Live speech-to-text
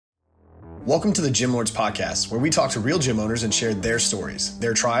Welcome to the Gym Lords Podcast, where we talk to real gym owners and share their stories,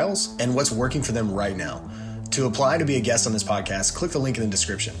 their trials, and what's working for them right now. To apply to be a guest on this podcast, click the link in the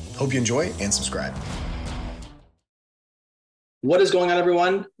description. Hope you enjoy and subscribe. What is going on,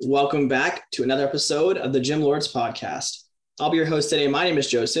 everyone? Welcome back to another episode of the Gym Lords Podcast. I'll be your host today. My name is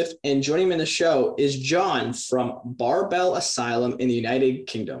Joseph, and joining me in the show is John from Barbell Asylum in the United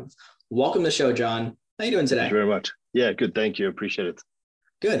Kingdom. Welcome to the show, John. How are you doing today? Thank you very much. Yeah, good. Thank you. Appreciate it.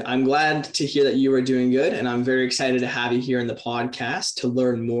 Good. I'm glad to hear that you are doing good, and I'm very excited to have you here in the podcast to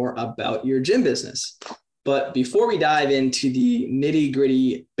learn more about your gym business. But before we dive into the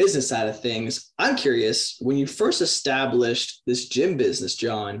nitty-gritty business side of things, I'm curious, when you first established this gym business,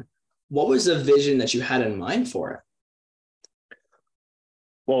 John, what was the vision that you had in mind for it?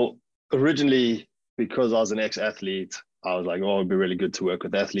 Well, originally, because I was an ex-athlete, I was like, oh, it'd be really good to work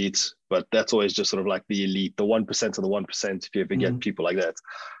with athletes, but that's always just sort of like the elite, the 1% of the 1%, if you ever get people like that.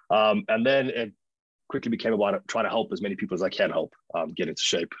 And then it quickly became about trying to help as many people as I can help get into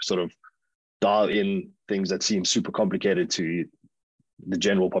shape, sort of dial in things that seem super complicated to the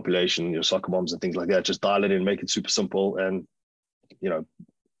general population, your soccer moms and things like that. Just dial it in, make it super simple, and,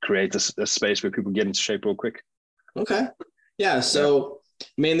 create a space where people get into shape real quick. Okay. Yeah. So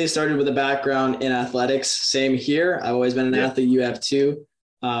mainly started with a background in athletics. Same here. I've always been an athlete. You have too.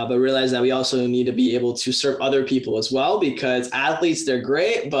 But realize that we also need to be able to serve other people as well, because athletes, they're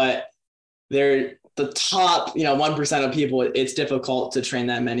great, but they're the top, 1% of people. It's difficult to train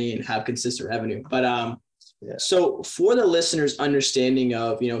that many and have consistent revenue. But so for the listeners' understanding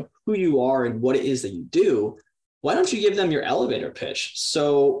of, who you are and what it is that you do, why don't you give them your elevator pitch?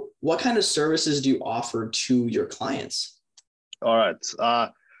 So what kind of services do you offer to your clients? All right.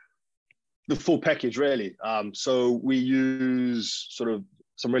 The full package, really. So we use sort of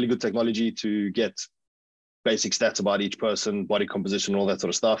some really good technology to get basic stats about each person, body composition, all that sort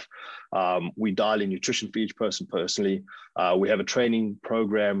of stuff. We dial in nutrition for each person personally. We have a training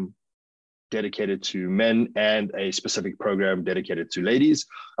program dedicated to men and a specific program dedicated to ladies.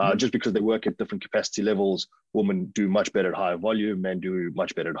 Just because they work at different capacity levels, women do much better at higher volume, men do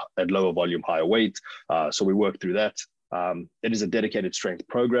much better at lower volume, higher weight. So we work through that. It is a dedicated strength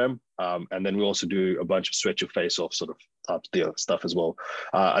program. And then we also do a bunch of sweat your face off sort of type stuff as well.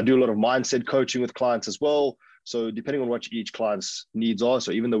 I do a lot of mindset coaching with clients as well. So depending on what each client's needs are.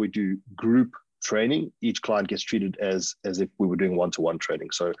 So even though we do group training, each client gets treated as if we were doing one-to-one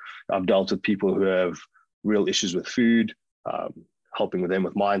training. So I've dealt with people who have real issues with food, helping with them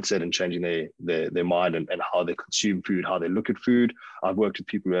with mindset and changing their mind and how they consume food, how they look at food. I've worked with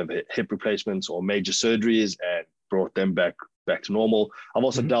people who have hip replacements or major surgeries and brought them back to normal. I've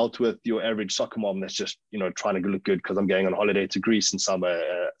also dealt with your average soccer mom that's just, trying to look good because I'm going on holiday to Greece in summer.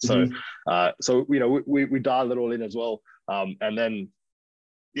 So we dial it all in as well. And then,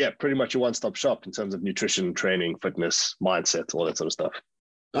 pretty much a one-stop shop in terms of nutrition, training, fitness, mindset, all that sort of stuff.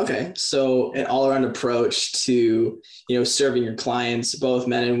 Okay. So an all-around approach to, serving your clients, both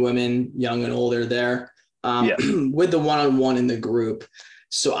men and women, young and older there, with the one-on-one in the group.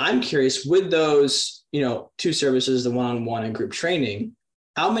 So I'm curious, with those, two services, the one-on-one and group training,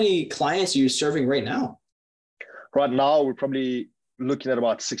 how many clients are you serving right now? Right now, we're probably looking at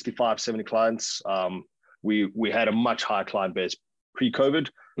about 65, 70 clients. We had a much higher client base pre-COVID,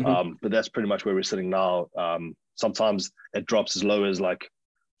 but that's pretty much where we're sitting now. Sometimes it drops as low as like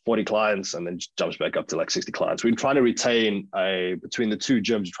 40 clients and then jumps back up to like 60 clients. We're trying to retain between the two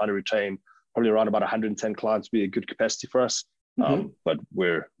gyms, we're trying to retain probably around about 110 clients be a good capacity for us. But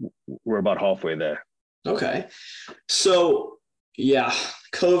we're about halfway there. Okay. So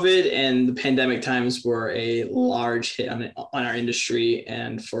COVID and the pandemic times were a large hit on our industry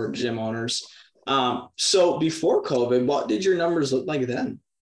and for gym owners. So before COVID, what did your numbers look like then?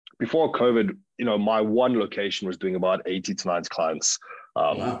 Before COVID, my one location was doing about 80 to 90 clients,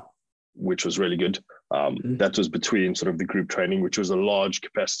 which was really good. That was between sort of the group training, which was a large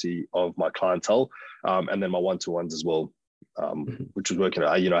capacity of my clientele, and then my one-to-ones as well, which was working.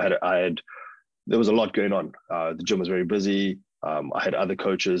 There was a lot going on. The gym was very busy. I had other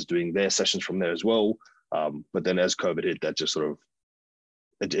coaches doing their sessions from there as well. But then as COVID hit, that just sort of,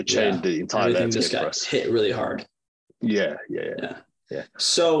 it changed the entire landscape just got for us. Hit really hard. Yeah.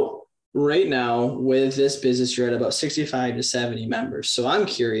 So right now with this business, you're at about 65 to 70 members. So I'm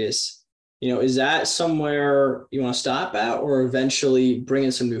curious, is that somewhere you want to stop at, or eventually bring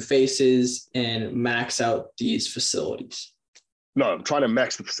in some new faces and max out these facilities? No, I'm trying to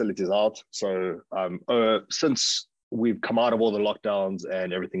max the facilities out. So since we've come out of all the lockdowns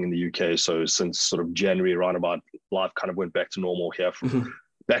and everything in the UK, so since sort of January, around about, life kind of went back to normal here.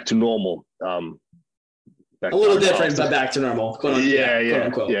 Back to normal. A little different, but back to normal. Quote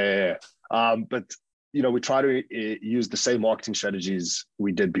unquote. Yeah. But we try to use the same marketing strategies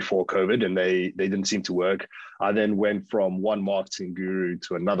we did before COVID, and they didn't seem to work. I then went from one marketing guru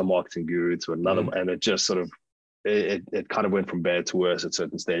to another marketing guru to another, and it just sort of it kind of went from bad to worse at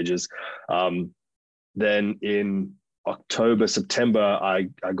certain stages. Then in October, September, I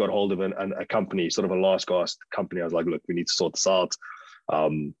got hold of a company, sort of a last gasp company. I was like, look, we need to sort this out.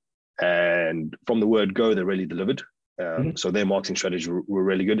 And from the word go, they really delivered. So their marketing strategies were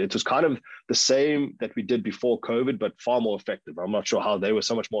really good. It was kind of the same that we did before COVID, but far more effective. I'm not sure how they were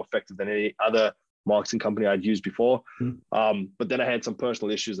so much more effective than any other marketing company I'd used before. But then I had some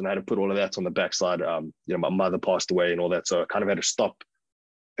personal issues and I had to put all of that on the backside. My mother passed away and all that. So I kind of had to stop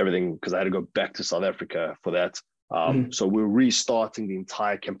everything because I had to go back to South Africa for that. So we're restarting the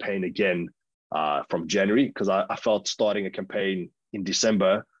entire campaign again from January, because I felt starting a campaign in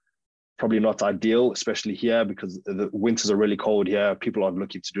December probably not ideal, especially here because the winters are really cold here. People aren't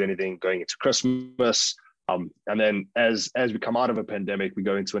looking to do anything going into Christmas. And then as we come out of a pandemic, we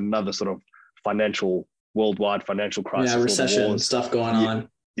go into another sort of worldwide financial crisis. Yeah, recession stuff going on.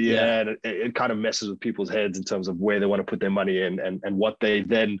 Yeah, and it kind of messes with people's heads in terms of where they want to put their money in and what they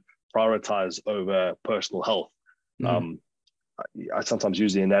then prioritize over personal health. I sometimes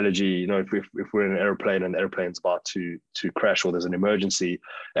use the analogy, if we're in an airplane and the airplane's about to crash or there's an emergency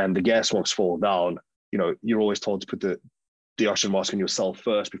and the gas marks fall down, you're always told to put the oxygen mask on yourself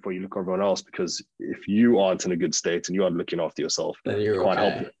first before you look at everyone else, because if you aren't in a good state and you aren't looking after yourself, then you can't okay.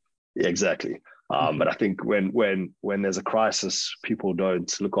 help it. Yeah, exactly. But I think when there's a crisis, people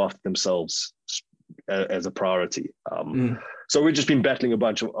don't look after themselves as a priority. So we've just been battling a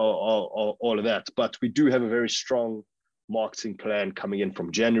bunch of all of that, but we do have a very strong marketing plan coming in from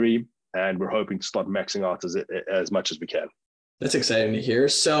January, and we're hoping to start maxing out as much as we can. That's exciting to hear.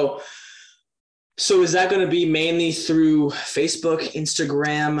 So is that going to be mainly through Facebook,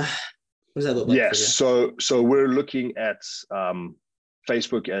 Instagram? What does that look like? Yes. So we're looking at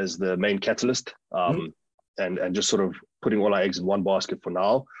Facebook as the main catalyst, and just sort of putting all our eggs in one basket for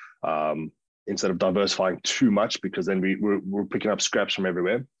now, instead of diversifying too much, because then we're picking up scraps from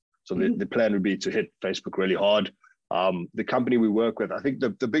everywhere. So the plan would be to hit Facebook really hard. The company we work with, I think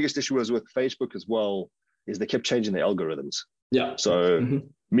the biggest issue was with Facebook as well, is they kept changing the algorithms. Yeah. So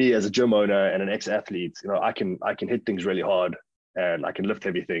me as a gym owner and an ex-athlete, I can hit things really hard and I can lift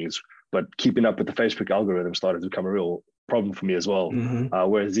heavy things, but keeping up with the Facebook algorithm started to become a real problem for me as well.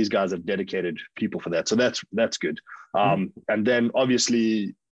 Whereas these guys have dedicated people for that. So that's good. And then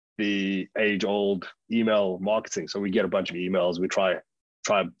obviously the age-old email marketing. So we get a bunch of emails. We try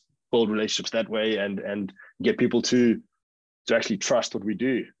build relationships that way and get people to actually trust what we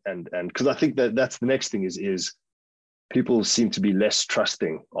do. And because I think that's the next thing is people seem to be less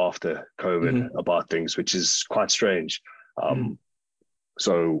trusting after COVID about things, which is quite strange.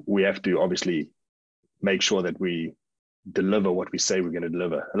 So we have to obviously make sure that we deliver what we say we're going to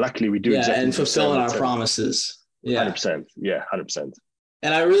deliver. And luckily we do. Yeah, and fulfilling our promises. Yeah, 100%. Yeah, 100%.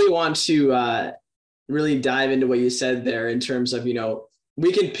 And I really want to really dive into what you said there in terms of,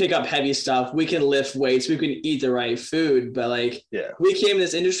 we can pick up heavy stuff, we can lift weights, we can eat the right food, but we came in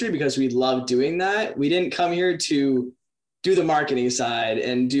this industry because we love doing that. We didn't come here to do the marketing side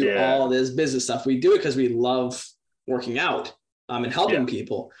and do all this business stuff. We do it because we love working out and helping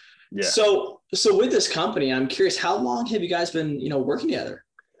people. Yeah. So with this company, I'm curious, how long have you guys been, working together?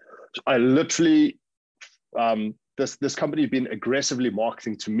 I literally, this company has been aggressively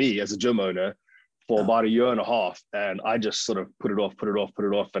marketing to me as a gym owner for about a year and a half. And I just sort of put it off.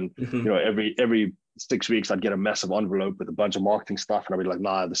 And, every 6 weeks I'd get a massive envelope with a bunch of marketing stuff. And I'd be like,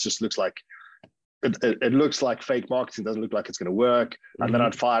 nah, this just looks like, it looks like fake marketing. It doesn't look like it's going to work. And then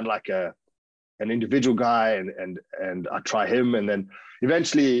I'd find like an individual guy and I'd try him. And then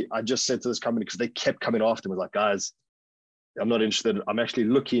eventually I just said to this company, because they kept coming after me, like, guys, I'm not interested. I'm actually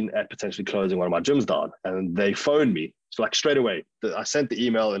looking at potentially closing one of my gyms down. And they phoned me. So like straight away, I sent the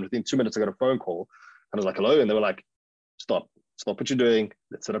email and within 2 minutes I got a phone call and I was like, hello. And they were like, stop what you're doing.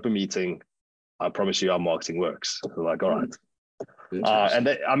 Let's set up a meeting. I promise you our marketing works. So like, all right. And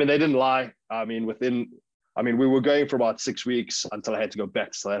they didn't lie. We were going for about 6 weeks until I had to go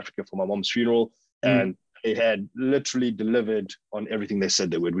back to South Africa for my mom's funeral. And they had literally delivered on everything they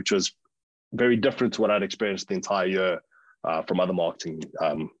said they would, which was very different to what I'd experienced the entire year from other marketing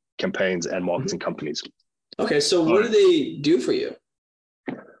campaigns and marketing companies. Okay, so what do they do for you?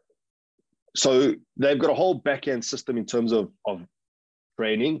 So they've got a whole back-end system in terms of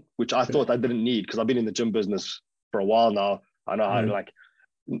training, which I thought I didn't need because I've been in the gym business for a while now. I know how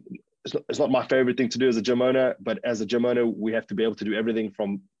it's not my favorite thing to do as a gym owner, but as a gym owner, we have to be able to do everything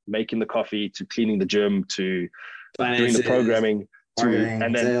from making the coffee to cleaning the gym to finances, doing the programming to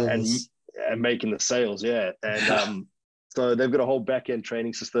and and making the sales. Yeah. And so they've got a whole back end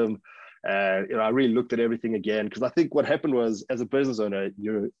training system. And I really looked at everything again, because I think what happened was, as a business owner,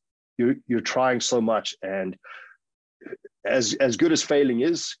 you're trying so much, and as good as failing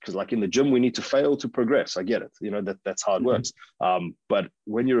is, because like in the gym we need to fail to progress. I get it. That's how it works. But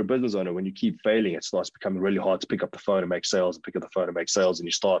when you're a business owner, when you keep failing, it starts becoming really hard to pick up the phone and make sales, and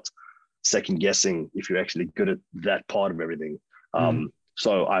you start second guessing if you're actually good at that part of everything.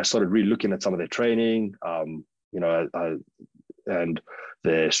 So I started really looking at some of their training, and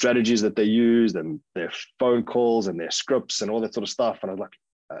their strategies that they used, and their phone calls and their scripts and all that sort of stuff. And I was like,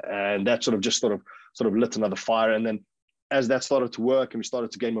 and that sort of lit another fire. And then as that started to work and we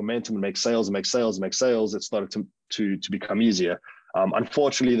started to gain momentum and make sales, it started to become easier.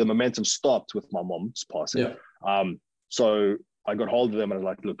 Unfortunately, the momentum stopped with my mom's passing. So I got hold of them and I was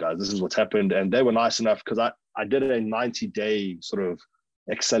like, look, guys, this is what's happened. And they were nice enough, because I did a 90-day sort of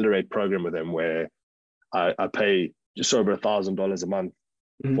accelerate program with them, where I pay just over $1,000 a month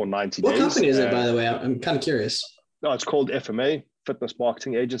for 90 days. What company is it, by the way? I'm kind of curious. No, it's called FMA, Fitness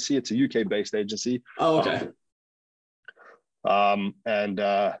Marketing Agency. It's a UK-based agency. Oh, okay. And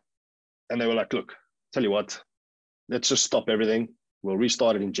they were like, look, tell you what, let's just stop everything. We'll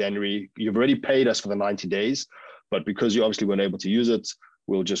restart it in January. You've already paid us for the 90 days, but because you obviously weren't able to use it,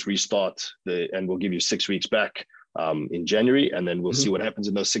 we'll just restart and we'll give you 6 weeks back in January, and then we'll see what happens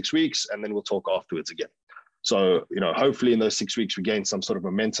in those 6 weeks, and then we'll talk afterwards again. So, hopefully in those 6 weeks we gain some sort of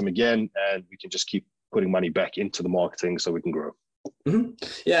momentum again, and we can just keep putting money back into the marketing so we can grow.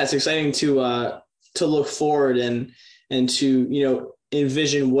 Yeah, it's exciting to look forward and to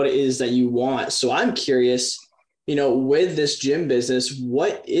envision what it is that you want. So I'm curious, with this gym business,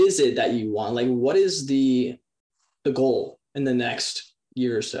 what is it that you want? Like, what is the goal in the next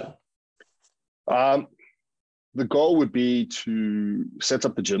year or so? The goal would be to set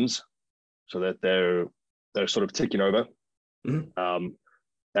up the gyms so that they're sort of ticking over,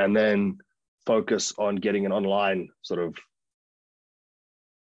 and then focus on getting an online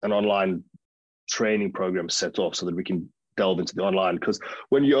training program set off so that we can delve into the online. Because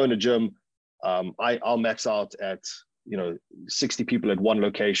when you own a gym, I'll max out at 60 people at one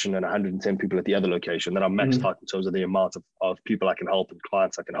location and 110 people at the other location. Then I'm maxed out in terms of the amount of people I can help and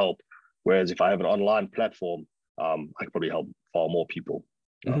clients I can help. Whereas if I have an online platform, I can probably help far more people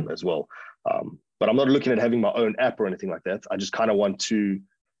as well. But I'm not looking at having my own app or anything like that. I just kind of want to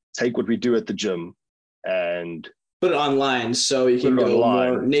take what we do at the gym and put it online, so you can go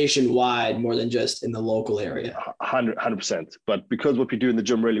more nationwide, more than just in the local area. 100%. But because what we do in the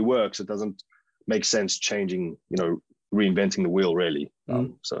gym really works, it doesn't make sense changing, reinventing the wheel really.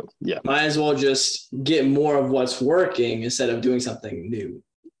 So yeah. Might as well just get more of what's working instead of doing something new.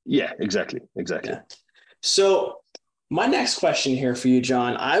 Yeah, exactly. Yeah. So my next question here for you,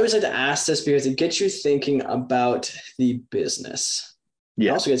 John, I always like to ask this because it gets you thinking about the business.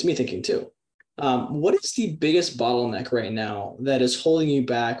 Yeah. It also gets me thinking too. What is the biggest bottleneck right now that is holding you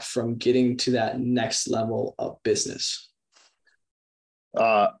back from getting to that next level of business?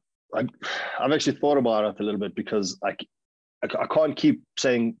 I've actually thought about it a little bit, because I can't keep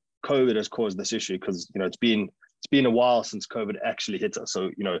saying COVID has caused this issue, because it's been a while since COVID actually hit us. So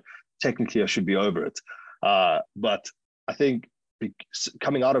technically I should be over it. But I think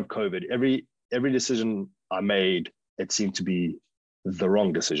coming out of COVID, every decision I made, it seemed to be the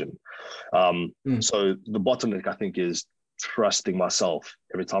wrong decision. So the bottleneck, I think, is trusting myself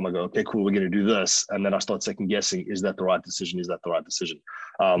every time I go, okay, cool, we're going to do this. And then I start second guessing, is that the right decision?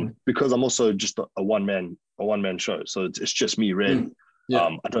 Because I'm also just a one-man show. So it's just me, really.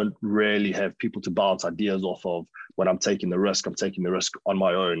 I don't really have people to bounce ideas off of. When I'm taking the risk, I'm taking the risk on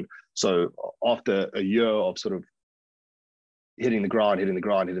my own. So after a year of sort of hitting the ground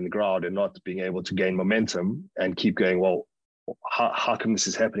and not being able to gain momentum and keep going, well, how come this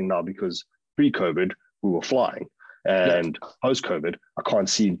is happening now? Because pre-COVID, we were flying. And post-COVID, I can't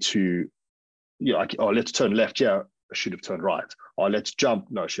seem to, let's turn left here, I should have turned right. Or let's jump,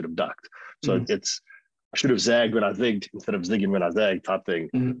 no, I should have ducked. So I should have zagged when I zigged instead of zigging when I zagged type thing.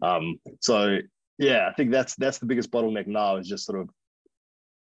 So yeah, I think that's the biggest bottleneck now, is just sort of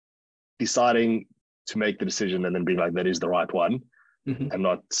deciding to make the decision and then being like, that is the right one, and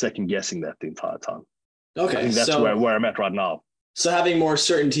not second guessing that the entire time. Okay. I think that's where I'm at right now. So having more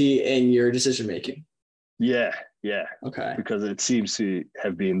certainty in your decision making. Yeah. Okay. Because it seems to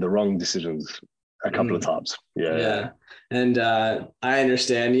have been the wrong decisions a couple of times. Yeah. And I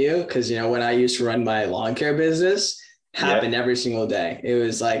understand you, because when I used to run my lawn care business, happened every single day. It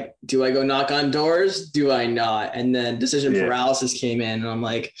was like, do I go knock on doors? Do I not? And then decision paralysis came in, and I'm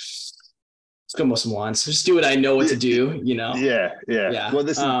like, let's go mow some lawns. Just do what I know what to do. Yeah. Well,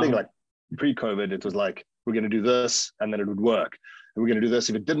 this is the thing. Like, pre-COVID, it was like, we're going to do this and then it would work. And we're going to do this.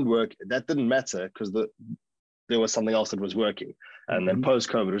 If it didn't work, that didn't matter because there was something else that was working. And then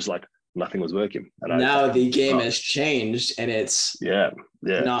post-COVID, it was like nothing was working. And now the game has changed and it's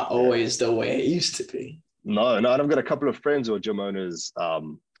not always the way it used to be. No. And I've got a couple of friends who are gym owners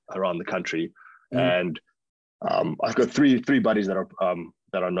around the country. And I've got three buddies that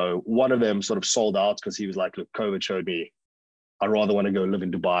I know. One of them sort of sold out because he was like, look, COVID showed me I'd rather want to go live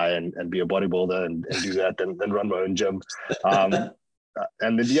in Dubai and be a bodybuilder and do that than run my own gym. And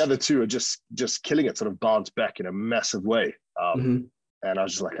then the other two are just killing it, sort of bounce back in a massive way. And I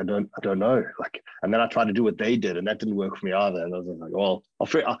was just like, I don't know. Like, and then I tried to do what they did, and that didn't work for me either. And I was like, well,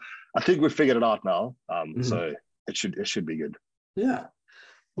 I think we've figured it out now. So it should be good. Yeah,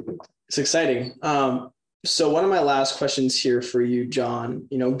 it's exciting. So one of my last questions here for you, John,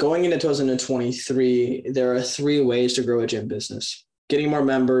 going into 2023, there are 3 ways to grow a gym business: getting more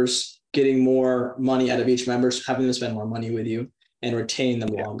members, getting more money out of each member, having them spend more money with you, and retaining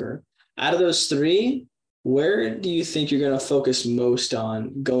them longer. Out of those 3, where do you think you're going to focus most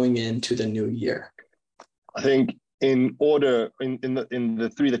on going into the new year? I think in order, in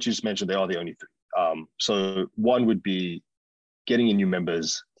the 3 that you just mentioned, they are the only 3. So one would be getting in new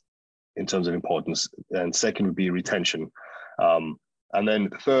members in terms of importance, and second would be retention. And then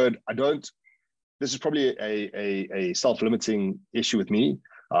third, this is probably a self-limiting issue with me,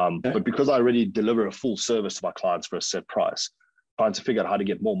 but because I already deliver a full service to my clients for a set price, trying to figure out how to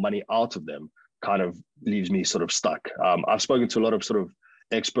get more money out of them kind of leaves me sort of stuck. I've spoken to a lot of sort of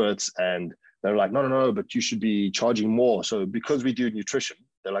experts, and they're like, no, but you should be charging more. So because we do nutrition,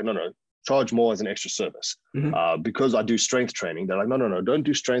 they're like, no, charge more as an extra service. Because I do strength training, they're like, no, don't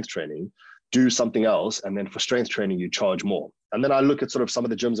do strength training, do something else. And then for strength training, you charge more. And then I look at sort of some of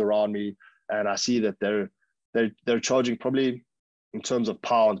the gyms around me, and I see that they're charging probably in terms of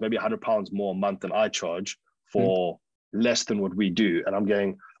pounds, maybe £100 more a month than I charge for less than what we do. And I'm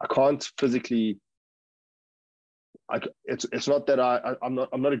going, I can't physically, it's not that I'm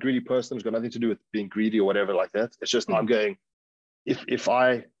not a greedy person. It's got nothing to do with being greedy or whatever like that. It's just I'm going, if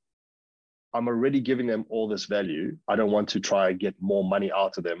I'm already giving them all this value, I don't want to try and get more money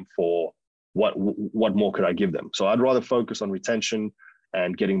out of them for what more could I give them? So I'd rather focus on retention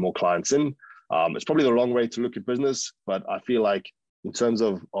and getting more clients in. It's probably the wrong way to look at business, but I feel like in terms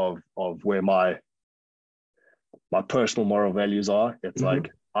of where my personal moral values are, it's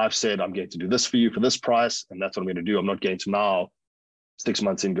like, I've said I'm going to do this for you for this price, and that's what I'm going to do. I'm not going to now 6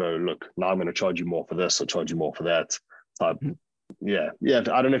 months in go, look, now I'm going to charge you more for this or charge you more for that. Yeah.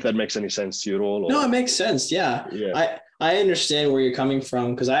 I don't know if that makes any sense to you at all. No, it makes sense. Yeah. I understand where you're coming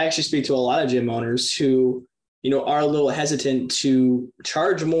from, because I actually speak to a lot of gym owners who, are a little hesitant to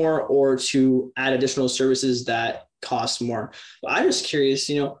charge more or to add additional services that cost more. But I'm just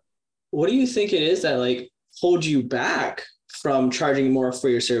curious, what do you think it is that like holds you back from charging more for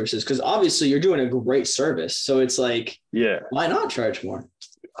your services? Because obviously you're doing a great service. So it's like, why not charge more?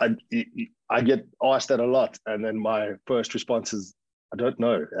 I get asked that a lot. And then my first response is, I don't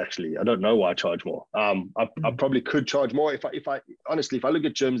know, actually. I don't know why I charge more. I probably could charge more if I honestly, if I look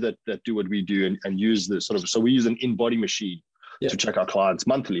at gyms that do what we do and use this sort of, so we use an in-body machine to check our clients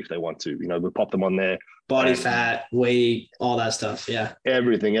monthly if they want to, we pop them on there. Body fat, weight, all that stuff. Yeah.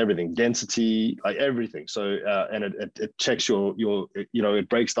 Everything, density, like everything. So, and it checks it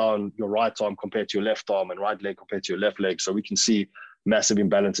breaks down your right arm compared to your left arm and right leg compared to your left leg. So we can see massive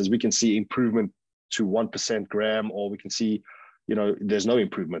imbalances. We can see improvement to 1% gram, or we can see, there's no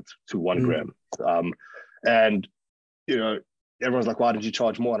improvement to 1 gram. And, everyone's like, why did you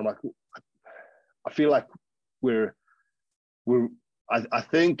charge more? And I'm like, I feel like I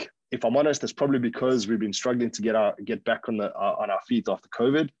think, if I'm honest, it's probably because we've been struggling to get back on our feet after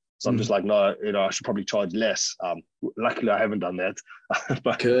COVID. So I'm just like, no, I should probably charge less. Luckily, I haven't done that.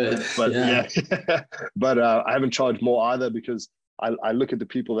 But I haven't charged more either, because I look at the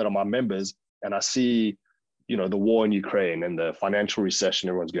people that are my members and I see, the war in Ukraine and the financial recession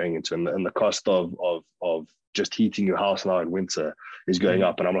everyone's going into, and the cost of just heating your house now in winter is going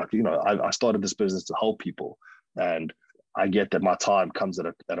up. And I'm like, I started this business to help people, and I get that my time comes at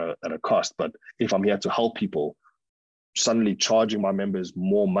a cost. But if I'm here to help people, suddenly charging my members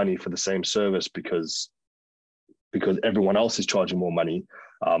more money for the same service because everyone else is charging more money,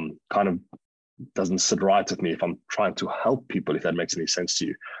 kind of doesn't sit right with me if I'm trying to help people, if that makes any sense to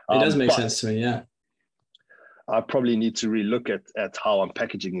you. It does make sense to me, yeah. I probably need to relook at how I'm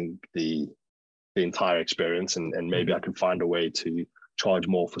packaging the entire experience, and maybe I can find a way to charge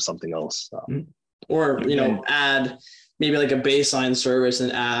more for something else. or, add maybe like a baseline service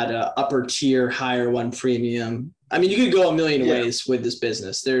and add a upper tier, higher one premium. I mean, you could go a million ways with this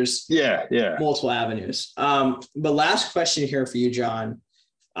business. There's multiple avenues. But last question here for you, John.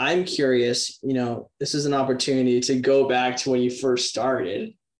 I'm curious, this is an opportunity to go back to when you first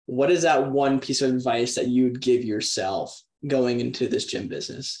started. What is that one piece of advice that you'd give yourself going into this gym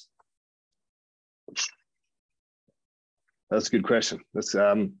business? That's a good question. Let's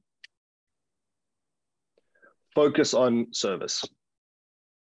focus on service.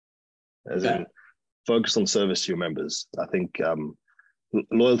 Focus on service to your members. I think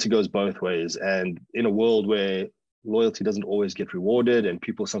loyalty goes both ways. And in a world where loyalty doesn't always get rewarded, and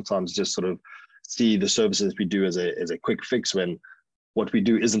people sometimes just sort of see the services we do as a quick fix, when what we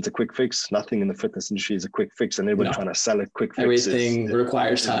do isn't a quick fix. Nothing in the fitness industry is a quick fix, and everybody trying to sell a quick fix. Everything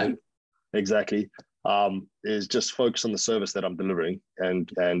requires time. Exactly. Is just focus on the service that I'm delivering,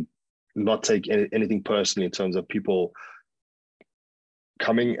 and not take anything personally in terms of people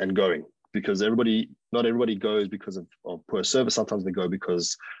coming and going, because not everybody goes because of poor service. Sometimes they go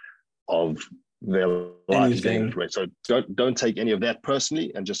because of their life. So don't take any of that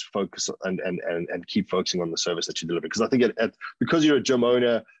personally, and just focus and keep focusing on the service that you deliver. Because I think because you're a gym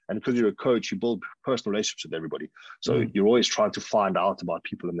owner and because you're a coach, you build personal relationships with everybody. So you're always trying to find out about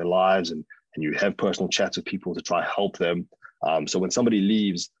people in their lives, and you have personal chats with people to try help them. So when somebody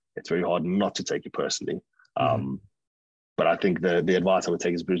leaves, it's very hard not to take it personally. But I think the advice I would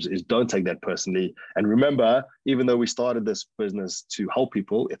take is don't take that personally. And remember, even though we started this business to help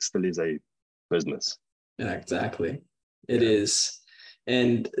people, it still is a business. Yeah, exactly. It is.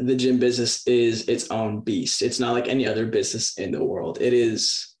 And the gym business is its own beast. It's not like any other business in the world. It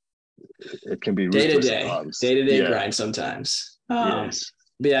can be day to day grind sometimes. Yes.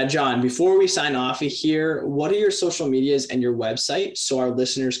 But yeah, John, before we sign off here, what are your social medias and your website so our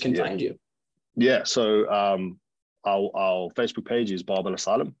listeners can find you? Yeah. So our Facebook page is Barbell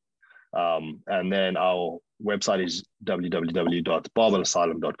Asylum. And then our website is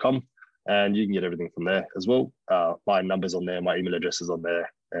www.barbellasylum.com. And you can get everything from there as well. My number's on there, my email address is on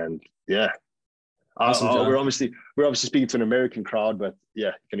there. And awesome, we're obviously speaking to an American crowd, but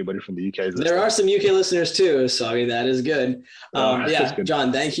if anybody from the UK is listening. There are some UK listeners too, so I mean that is good. That's good.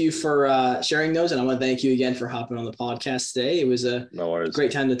 John, thank you for sharing those, and I want to thank you again for hopping on the podcast today. It was a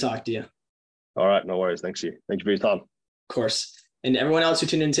great time to talk to you. All right, no worries. Thank you for your time. Of course. And everyone else who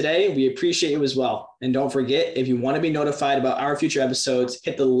tuned in today, we appreciate you as well. And don't forget, if you want to be notified about our future episodes,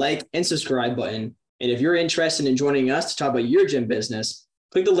 hit the like and subscribe button. And if you're interested in joining us to talk about your gym business,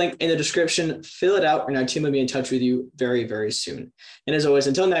 click the link in the description, fill it out, and our team will be in touch with you very, very soon. And as always,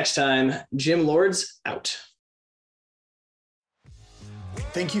 until next time, Gym Lords out.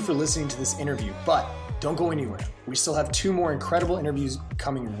 Thank you for listening to this interview, but don't go anywhere. We still have 2 more incredible interviews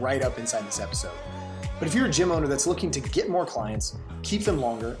coming right up inside this episode. But if you're a gym owner that's looking to get more clients, keep them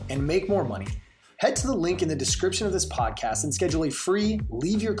longer, and make more money, head to the link in the description of this podcast and schedule a free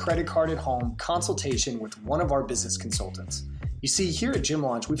leave your credit card at home consultation with one of our business consultants. You see, here at Gym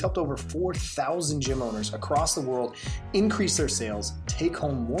Launch, we've helped over 4,000 gym owners across the world increase their sales, take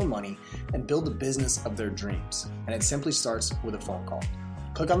home more money, and build the business of their dreams. And it simply starts with a phone call.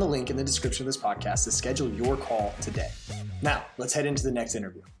 Click on the link in the description of this podcast to schedule your call today. Now, let's head into the next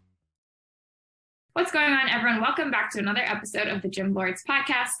interview. What's going on, everyone? Welcome back to another episode of the Gym Lords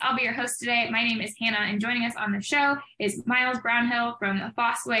podcast. I'll be your host today. My name is Hannah, and joining us on the show is Myles Brownhill from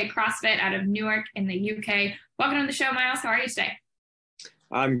Fossway CrossFit out of Newark in the UK. Welcome to the show, Myles. How are you today?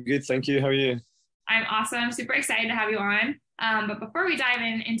 I'm good, thank you. How are you? I'm awesome. Super excited to have you on. But before we dive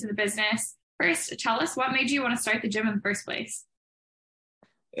into the business, first, tell us what made you want to start the gym in the first place?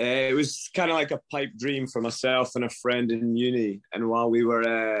 It was kind of like a pipe dream for myself and a friend in uni. And while we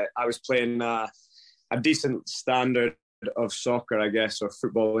were, I was playing a decent standard of soccer, I guess, or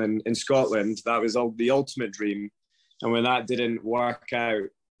football in Scotland. That was the ultimate dream. And when that didn't work out,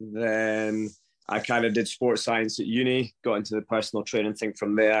 then I kind of did sports science at uni, got into the personal training thing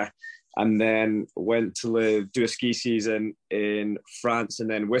from there, and then went to do a ski season in France and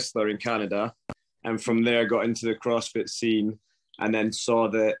then Whistler in Canada. And from there got into the CrossFit scene, and then saw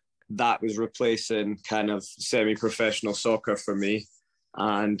that was replacing kind of semi-professional soccer for me.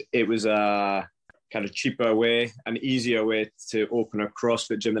 And it was a kind of cheaper way, an easier way to open a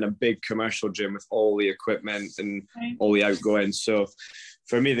CrossFit gym than a big commercial gym with all the equipment and all the outgoings. So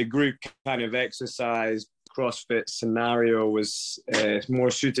for me, the group kind of exercise CrossFit scenario was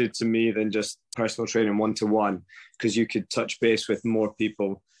more suited to me than just personal training one-to-one, because you could touch base with more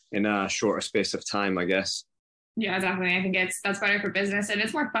people in a shorter space of time, I guess. Yeah, definitely. I think that's better for business, and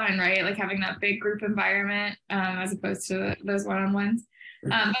it's more fun, right? Like having that big group environment as opposed to those one-on-ones.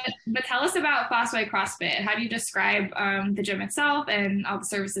 But tell us about Fosway CrossFit. How do you describe the gym itself and all the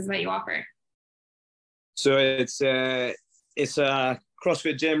services that you offer? So it's a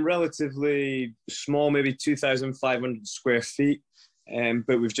CrossFit gym, relatively small, maybe 2,500 square feet.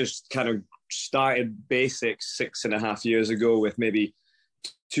 But we've just kind of started basics 6.5 years ago with maybe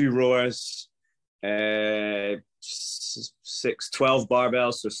 2 rowers, 12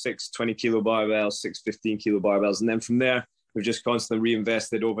 barbells, so 6 20-kilo barbells, 6 15-kilo barbells. And then from there, we've just constantly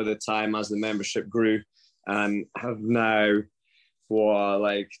reinvested over the time as the membership grew, and have now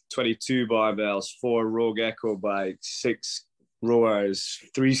 22 barbells, 4 Rogue Echo bikes, 6 rowers,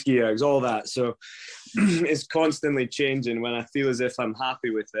 3 ski ergs, all that. So it's constantly changing. When I feel as if I'm happy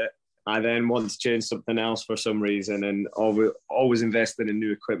with it, I then want to change something else for some reason, and always investing in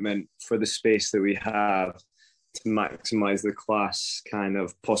new equipment for the space that we have to maximize the class kind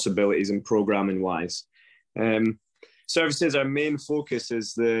of possibilities and programming wise. Services, our main focus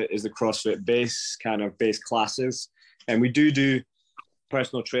is the CrossFit base classes, and we do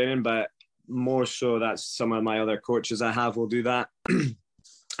personal training, but more so that's some of my other coaches I have will do that.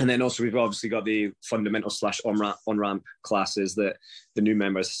 And then also we've obviously got the fundamental / on-ramp classes that the new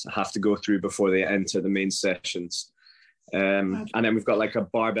members have to go through before they enter the main sessions. And then we've got like a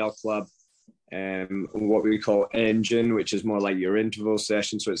barbell club, what we call engine, which is more like your interval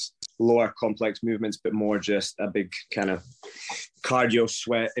session. So it's lower complex movements, but more just a big kind of cardio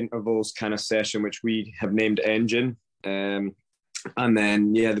sweat intervals kind of session, which we have named engine. And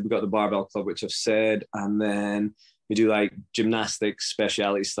then, we've got the barbell club, which I've said. And then we do like gymnastics,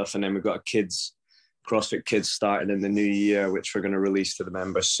 speciality stuff. And then we've got CrossFit Kids starting in the new year, which we're going to release to the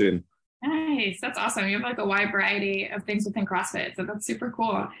members soon. Nice. That's awesome. You have like a wide variety of things within CrossFit. So that's super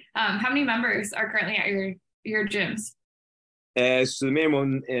cool. How many members are currently at your gyms? So the main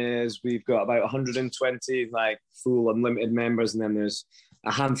one is we've got about 120 like full unlimited members. And then there's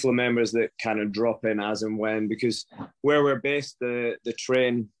a handful of members that kind of drop in as and when, because where we're based, the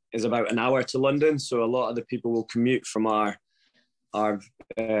train is about an hour to London. So a lot of the people will commute from our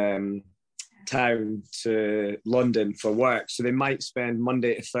town to London for work. So they might spend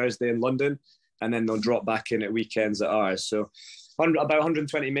Monday to Thursday in London, and then they'll drop back in at weekends at ours. So about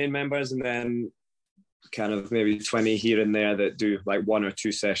 120 main members, and then kind of maybe 20 here and there that do like 1 or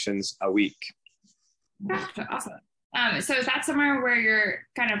 2 sessions a week. Gotcha. Awesome. So is that somewhere where you're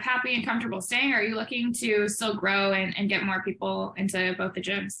kind of happy and comfortable staying, or are you looking to still grow and get more people into both the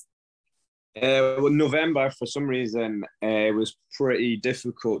gyms? Well, November, for some reason, was pretty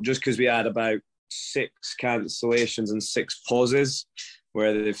difficult just because we had about 6 cancellations and 6 pauses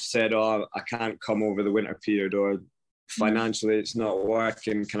where they've said, oh, I can't come over the winter period, or financially it's not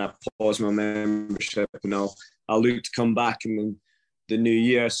working, can I pause my membership? And I'll look to come back in the new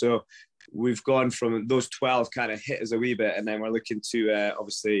year. So we've gone from those 12 kind of hit us a wee bit, and then we're looking to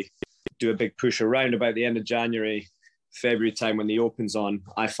obviously do a big push around about the end of January, February time when the Open's on.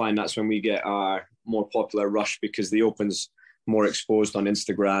 I find that's when we get our more popular rush, because the Open's more exposed on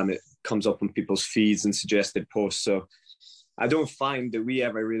Instagram. It comes up on people's feeds and suggested posts. So I don't find that we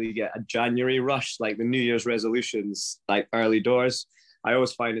ever really get a January rush like the New Year's resolutions, like early doors. I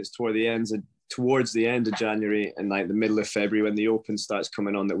always find it's towards the end of January and like the middle of February when the Open starts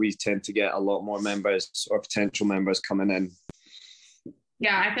coming on that we tend to get a lot more members or potential members coming in.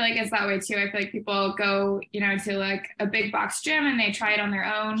 Yeah, I feel like it's that way too. I feel like people go, to like a big box gym and they try it on their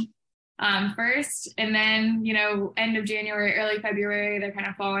own first. And then, end of January, early February, they're kind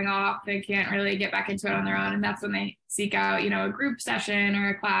of falling off. They can't really get back into it on their own. And that's when they seek out, a group session or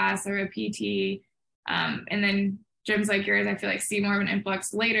a class or a PT. And then gyms like yours, I feel like see more of an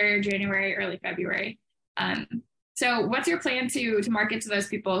influx later, January, early February. So what's your plan to market to those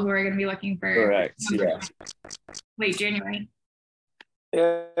people who are going to be looking for late January?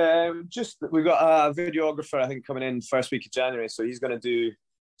 We've got a videographer, I think, coming in first week of January. So he's going to do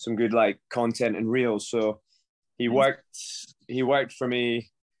some good like content and reels. So he worked for me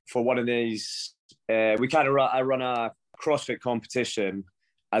for one of these. I run a CrossFit competition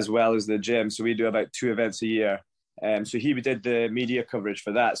as well as the gym. So we do about 2 events a year. So he did the media coverage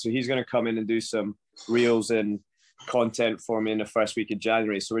for that. So he's going to come in and do some reels and content for me in the first week of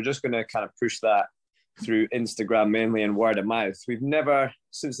January. So we're just going to kind of push that through Instagram mainly and word of mouth. We've never,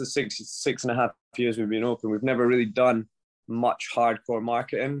 since the 6.5 years we've been open, we've never really done much hardcore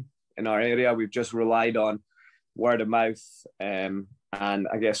marketing in our area. We've just relied on word of mouth and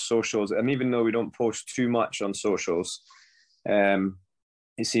I guess socials. And even though we don't post too much on socials,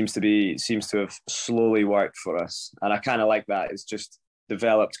 it seems to have slowly worked for us. And I kind of like that. It's just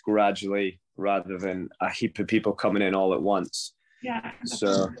developed gradually rather than a heap of people coming in all at once. Yeah.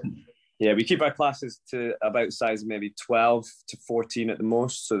 So Yeah, we keep our classes to about size of maybe 12 to 14 at the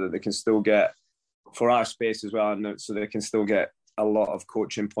most, so that they can still get, for our space as well, and so they can still get a lot of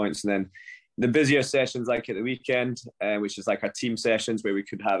coaching points. And then the busier sessions, like at the weekend, which is like our team sessions, where we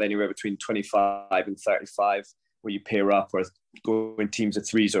could have anywhere between 25 and 35, where you pair up or go in teams of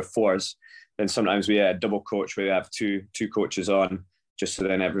 3s or 4s. Then sometimes we double coach, where we have two coaches on, just so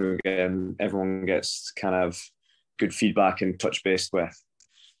then everyone gets kind of good feedback and touch base with.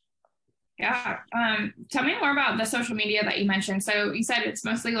 Yeah. Tell me more about the social media that you mentioned. So you said it's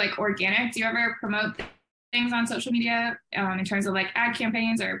mostly like organic. Do you ever promote things on social media in terms of like ad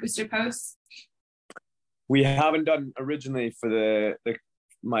campaigns or boosted posts? We haven't done originally for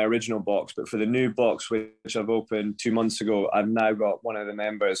my original box, but for the new box, which I've opened 2 months ago, I've now got one of the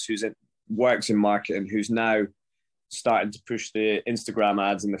members works in marketing, who's now starting to push the Instagram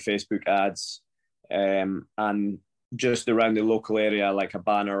ads and the Facebook ads, and just around the local area, like a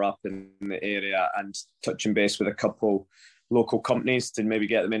banner up in the area, and touching base with a couple local companies to maybe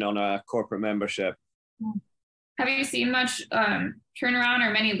get them in on a corporate membership. Have you seen much turnaround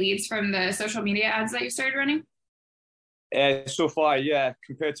or many leads from the social media ads that you started running? So far, yeah,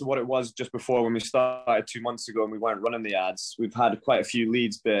 compared to what it was just before when we started 2 months ago and we weren't running the ads, we've had quite a few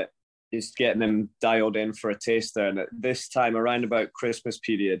leads, but it's getting them dialed in for a taster. And at this time, around about Christmas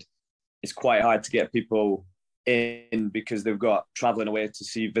period, it's quite hard to get people in because they've got traveling away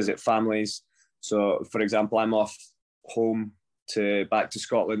to visit families. So, for example, I'm off home back to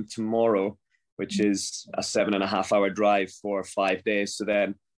Scotland tomorrow, which is a 7.5 hour drive for 5 days. So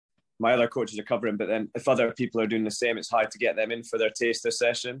then my other coaches are covering, but then if other people are doing the same, it's hard to get them in for their taster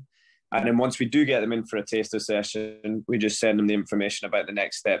session. And then once we do get them in for a taster session, we just send them the information about the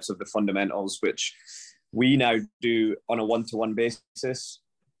next steps of the fundamentals, which we now do on a one-to-one basis.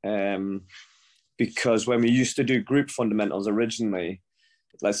 Because when we used to do group fundamentals originally,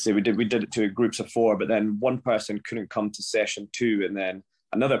 let's say we did it to groups of 4, but then one person couldn't come to session 2, and then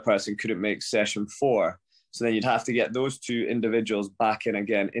another person couldn't make session 4. So then you'd have to get those 2 individuals back in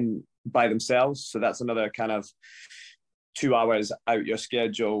again by themselves. So that's another kind of 2 hours out your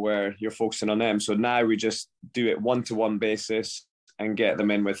schedule where you're focusing on them. So now we just do it one-to-one basis and get them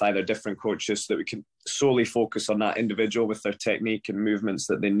in with either different coaches so that we can solely focus on that individual with their technique and movements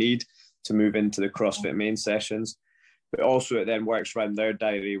that they need to move into the CrossFit main sessions. But also it then works around their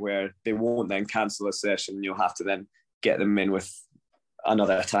diary where they won't then cancel a session. You'll have to then get them in with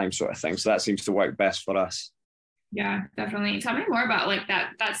another time sort of thing. So that seems to work best for us. Yeah, definitely. Tell me more about like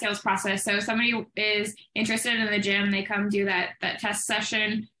that sales process. So somebody is interested in the gym, they come do that test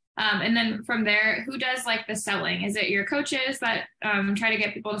session. And then from there, who does like the selling? Is it your coaches that try to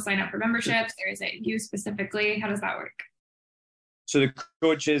get people to sign up for memberships, or is it you specifically? How does that work? So the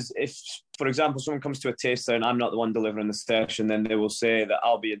coaches, if, for example, someone comes to a taster and I'm not the one delivering the session, then they will say that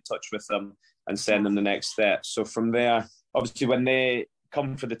I'll be in touch with them and send them the next steps. So from there, obviously, when they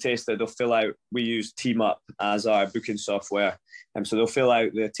come for the taster, they'll fill out, we use TeamUp as our booking software. And so they'll fill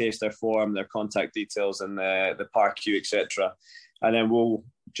out the taster form, their contact details and the par queue, etc. And then we'll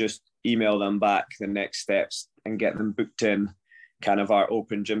just email them back the next steps and get them booked in kind of our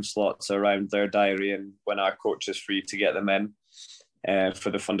open gym slots around their diary and when our coach is free to get them in for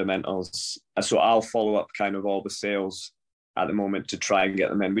the fundamentals. And so I'll follow up kind of all the sales at the moment to try and get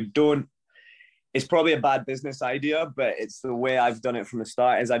them in. It's probably a bad business idea, but it's the way I've done it from the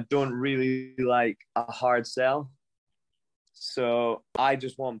start, is I don't really like a hard sell. So I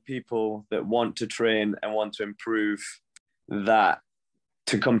just want people that want to train and want to improve that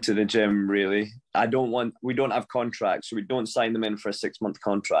to come to the gym, really. We don't have contracts, so we don't sign them in for a 6-month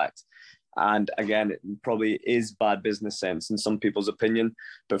contract. And again, it probably is bad business sense in some people's opinion.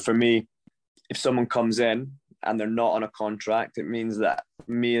 But for me, if someone comes in and they're not on a contract, it means that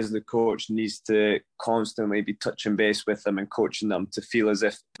me as the coach needs to constantly be touching base with them and coaching them to feel as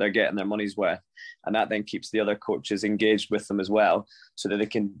if they're getting their money's worth. And that then keeps the other coaches engaged with them as well, so that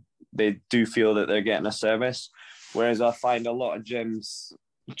they do feel that they're getting a service. Whereas I find a lot of gyms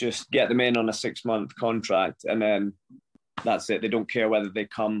just get them in on a 6-month contract and then that's it. They don't care whether they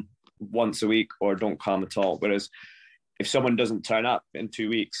come once a week or don't come at all. Whereas if someone doesn't turn up in 2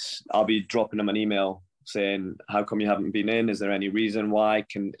 weeks, I'll be dropping them an email saying, how come you haven't been in? Is there any reason why?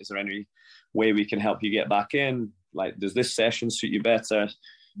 Is there any way we can help you get back in? Like, does this session suit you better?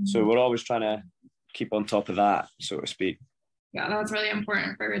 Mm-hmm. So we're always trying to keep on top of that, so to speak. Yeah, that's really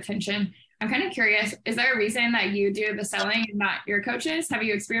important for retention. I'm kind of curious, is there a reason that you do the selling and not your coaches? Have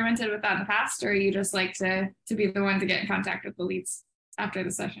you experimented with that in the past, or you just like to be the one to get in contact with the leads after the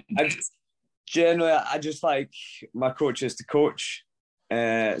session? I just like my coaches to coach.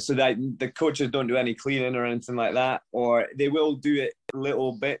 So that the coaches don't do any cleaning or anything like that, or they will do it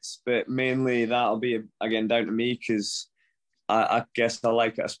little bits, but mainly that'll be again down to me because I guess I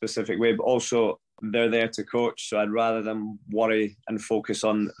like it a specific way, but also they're there to coach, so I'd rather them worry and focus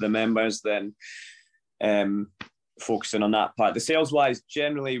on the members than focusing on that part. The sales wise,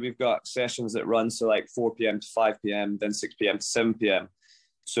 generally we've got sessions that run so like 4 p.m. to 5 p.m, then 6 p.m. to 7 p.m.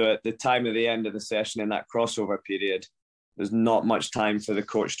 So at the time of the end of the session in that crossover period, there's not much time for the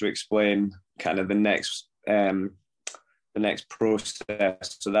coach to explain kind of the next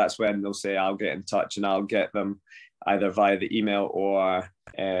process. So that's when they'll say, I'll get in touch and I'll get them either via the email or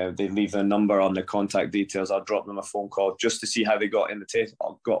they leave their number on the contact details. I'll drop them a phone call just to see how they got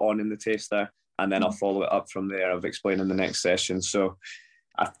on in the taster. And then I'll follow it up from there of explaining the next session. So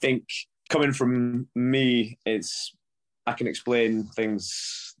I think coming from me, I can explain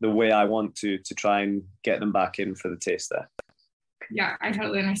things the way I want to try and get them back in for the taster. Yeah, I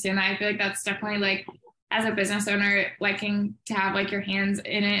totally understand that. I feel like that's definitely like, as a business owner, liking to have like your hands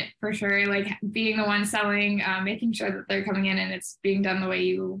in it for sure, like being the one selling, making sure that they're coming in and it's being done the way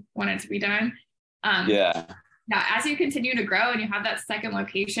you want it to be done. Yeah. As you continue to grow and you have that second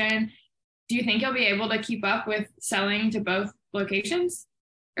location, do you think you'll be able to keep up with selling to both locations?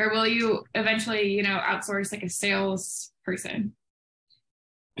 Or will you eventually, outsource like a sales person?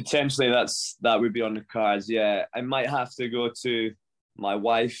 Potentially that would be on the cards. Yeah, I might have to go to my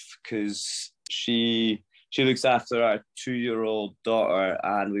wife because she looks after our 2-year-old daughter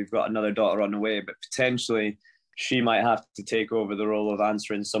and we've got another daughter on the way, but potentially she might have to take over the role of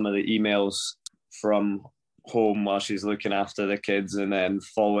answering some of the emails from home while she's looking after the kids and then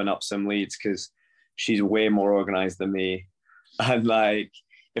following up some leads because she's way more organized than me. And like,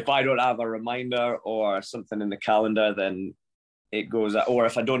 if I don't have a reminder or something in the calendar, then it goes, or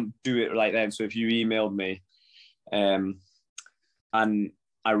if I don't do it right then. So if you emailed me and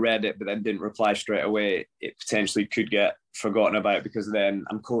I read it, but then didn't reply straight away, it potentially could get forgotten about because then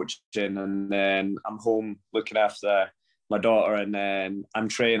I'm coaching and then I'm home looking after my daughter and then I'm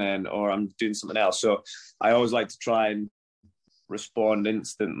training or I'm doing something else. So I always like to try and respond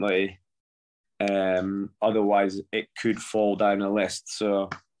instantly. Otherwise it could fall down a list. So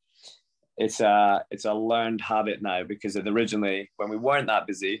it's a learned habit now because originally when we weren't that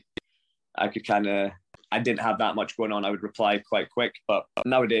busy, I didn't have that much going on. I would reply quite quick. But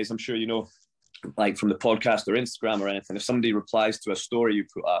nowadays, I'm sure like from the podcast or Instagram or anything, if somebody replies to a story you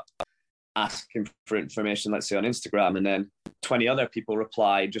put up, asking for information, let's say on Instagram, and then 20 other people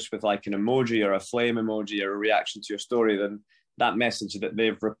reply just with like an emoji or a flame emoji or a reaction to your story, then that message that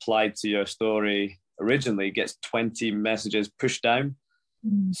they've replied to your story originally gets 20 messages pushed down.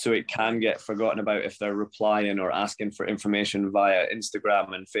 So it can get forgotten about if they're replying or asking for information via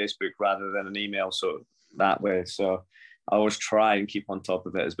Instagram and Facebook rather than an email. So that way. So I always try and keep on top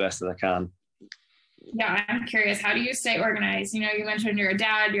of it as best as I can. Yeah, I'm curious, how do you stay organized? You mentioned you're a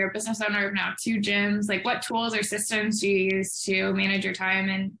dad, you're a business owner of now 2 gyms. Like what tools or systems do you use to manage your time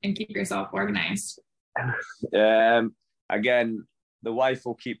and keep yourself organized? Again, the wife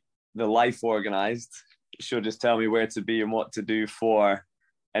will keep the life organized. She'll just tell me where to be and what to do for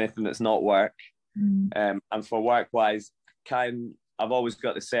anything that's not work. And for work wise, I've always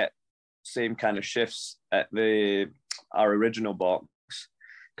got the same kind of shifts at our original box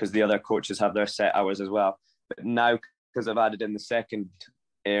because the other coaches have their set hours as well. But now, because I've added in the second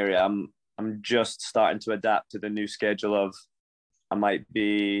area, I'm just starting to adapt to the new schedule of I might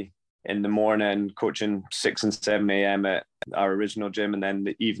be in the morning coaching 6 and 7 a.m. at our original gym, and then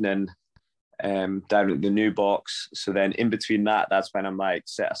the evening down at the new box. So then in between that's when I'm like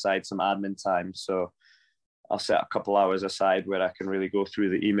set aside some admin time. So I'll set a couple hours aside where I can really go through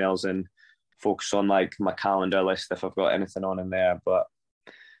the emails and focus on like my calendar list if I've got anything on in there. But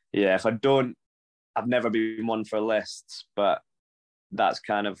yeah, if I don't, I've never been one for lists, but that's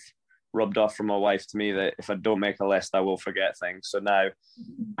kind of rubbed off from my wife to me that if I don't make a list, I will forget things. So now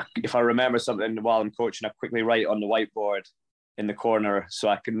if I remember something while I'm coaching, I quickly write on the whiteboard in the corner so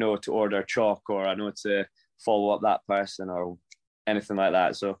I can know to order chalk or I know to follow up that person or anything like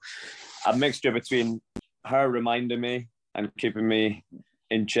that. So a mixture between her reminding me and keeping me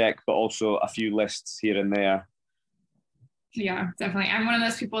in check, but also a few lists here and there. Yeah, definitely. I'm one of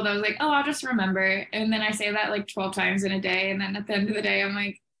those people that was like, oh, I'll just remember. And then I say that like 12 times in a day. And then at the end of the day, I'm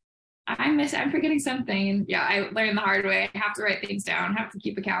like, I'm forgetting something. And yeah, I learned the hard way. I have to write things down, have to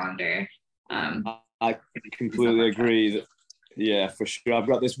keep a calendar. I completely agree. Yeah, for sure. I've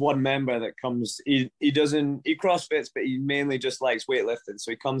got this one member that comes, he CrossFits, but he mainly just likes weightlifting.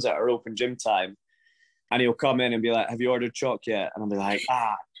 So he comes at our open gym time and he'll come in and be like, have you ordered chalk yet? And I'll be like,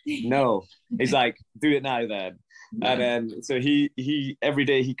 no. He's like, do it now then. And then so he every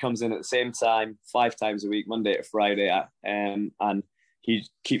day he comes in at the same time, 5 times a week, Monday to Friday, and he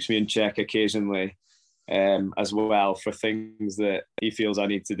keeps me in check occasionally, as well, for things that he feels I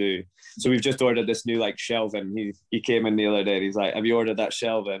need to do. So we've just ordered this new like shelving. He came in the other day and he's like, "Have you ordered that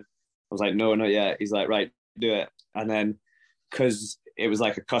shelving?" I was like, "No, not yet." He's like, "Right, do it." And then because it was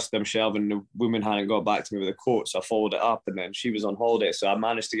like a custom shelving, the woman hadn't got back to me with a quote, so I followed it up, and then she was on holiday, so I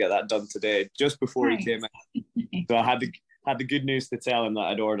managed to get that done today just before he came in. So I had the good news to tell him that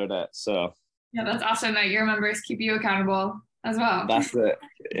I'd ordered it. So yeah, that's awesome that your members keep you accountable as well. That's it.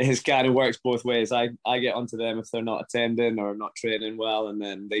 It kind of works both ways. I get onto them if they're not attending or not training well, and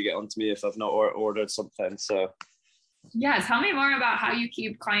then they get onto me if I've not ordered something. So yeah, tell me more about how you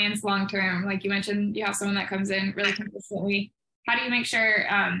keep clients long term. Like you mentioned, you have someone that comes in really consistently. How do you make sure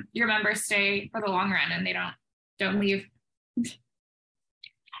your members stay for the long run and they don't leave?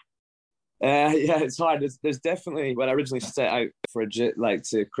 Yeah, it's hard. There's definitely, when I originally set out for a gym, like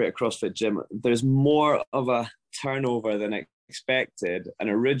to create a CrossFit gym, there's more of a turnover than expected. And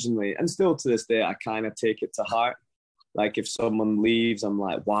originally, and still to this day, I kind of take it to heart. Like if someone leaves, I'm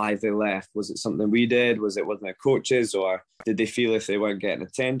like, why they left? Was it something we did? Wasn't their coaches, or did they feel if they weren't getting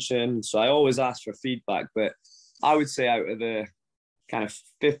attention? So I always ask for feedback, but I would say out of the kind of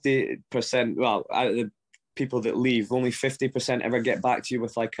 50%, well, out of the people that leave, only 50% ever get back to you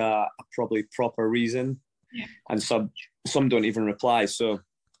with like a probably proper reason. Yeah. And some don't even reply. So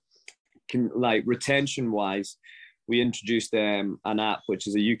like retention wise, we introduced an app, which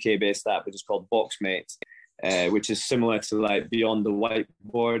is a UK based app, which is called Boxmate, which is similar to like Beyond the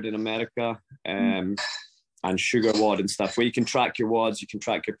Whiteboard in America, and Sugar WOD and stuff, where you can track your WODs, you can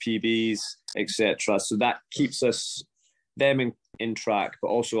track your PBs, etc. So that keeps them in track, but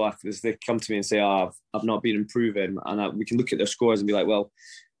also after this, they come to me and say, "Oh, I've not been improving," and we can look at their scores and be like, "Well,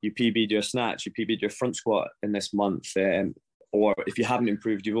 you PB'd your snatch, you PB'd your front squat in this month, or if you haven't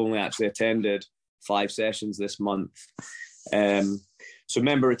improved, you've only actually attended 5 sessions this month." So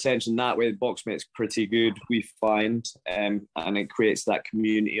member retention that way, Boxmate's pretty good, we find, and it creates that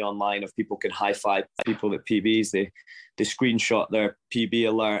community online of people can high five people that PBs. They screenshot their PB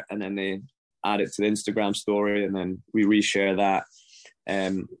alert and then they add it to the Instagram story, and then we reshare that,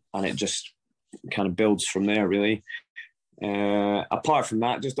 and it just kind of builds from there, really. Apart from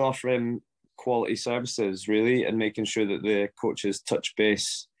that, just offering quality services, really, and making sure that the coaches touch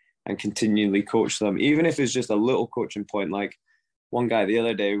base and continually coach them, even if it's just a little coaching point. Like one guy the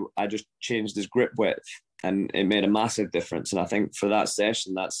other day, I just changed his grip width and it made a massive difference. And I think for that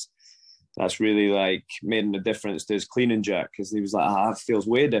session, that's really like made a difference to his clean and jerk, because he was like, it feels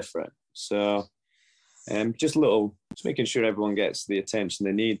way different. So just making sure everyone gets the attention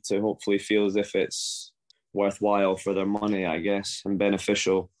they need to hopefully feel as if it's worthwhile for their money, I guess, and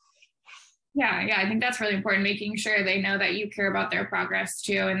beneficial. Yeah, I think that's really important, making sure they know that you care about their progress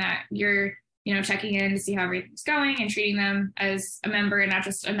too, and that you're, checking in to see how everything's going and treating them as a member and not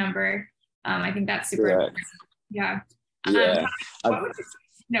just a number. I think that's super important. Yeah. Yeah.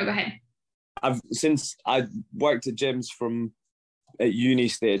 No, go ahead. Since I worked at gyms at uni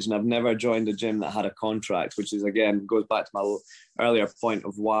stage, and I've never joined a gym that had a contract, which is, again, goes back to my earlier point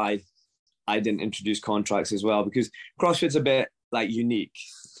of why I didn't introduce contracts as well, because CrossFit's a bit like unique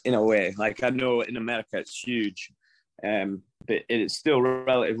in a way. Like I know in America it's huge, but it's still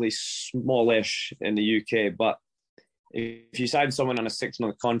relatively smallish in the UK. But if you sign someone on a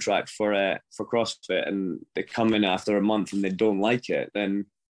 6-month contract for CrossFit and they come in after a month and they don't like it, then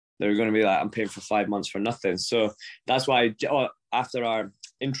they're going to be like, I'm paying for 5 months for nothing. So that's why after our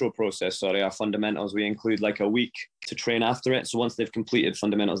intro process, our fundamentals, we include like a week to train after it. So once they've completed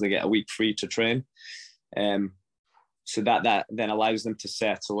fundamentals, they get a week free to train. So that then allows them to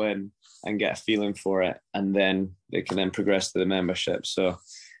settle in and get a feeling for it, and then they can then progress to the membership. So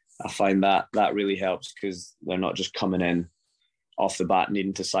I find that really helps, because they're not just coming in off the bat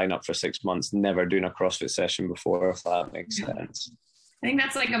needing to sign up for 6 months, never doing a CrossFit session before, if that makes sense. I think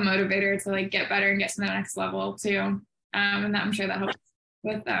that's like a motivator to like get better and get to the next level too. And I'm sure that helps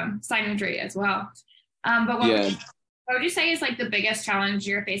with signage rate as well. But what would you say is like the biggest challenge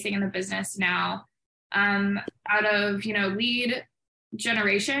you're facing in the business now, out of, lead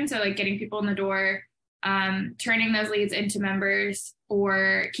generation, so like getting people in the door, turning those leads into members,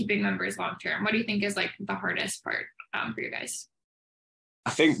 or keeping members long term? What do you think is like the hardest part for you guys? I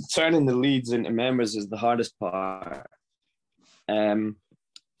think turning the leads into members is the hardest part.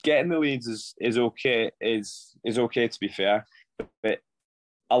 Getting the leads is okay to be fair, but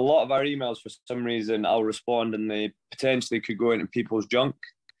a lot of our emails, for some reason, I'll respond and they potentially could go into people's junk.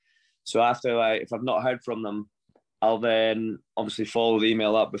 So after, like, if I've not heard from them, I'll then obviously follow the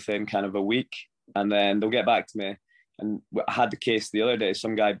email up within kind of a week and then they'll get back to me. And I had the case the other day.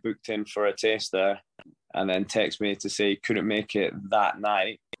 Some guy booked in for a taster and then texted me to say he couldn't make it that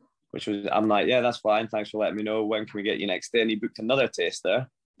night, I'm like, yeah, that's fine. Thanks for letting me know. When can we get you next day? And he booked another taster,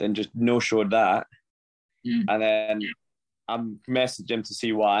 then just no-showed that. And then I messaged him to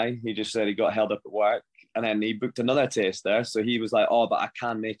see why. He just said he got held up at work. And then he booked another taster. So he was like, oh, but I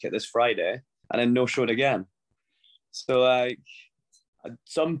can make it this Friday. And then no-showed again. So like,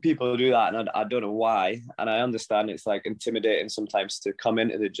 some people do that, and I don't know why. And I understand it's like intimidating sometimes to come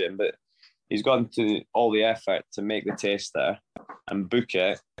into the gym, but he's gone to all the effort to make the taster and book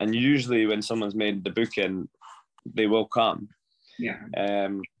it. And usually when someone's made the booking, they will come. Yeah.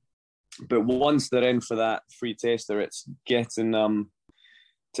 But once they're in for that free taster, it's getting them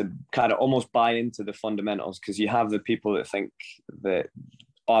to kind of almost buy into the fundamentals, because you have the people that think that,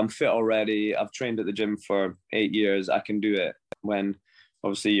 oh, I'm fit already, I've trained at the gym for 8 years, I can do it. When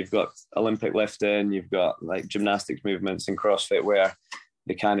obviously you've got Olympic lifting, you've got like gymnastics movements and CrossFit where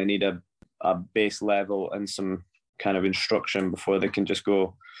they kind of need a base level and some kind of instruction before they can just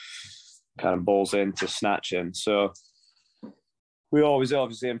go kind of balls into snatching. So we always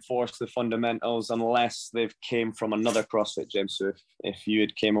obviously enforce the fundamentals unless they've came from another CrossFit gym. So if you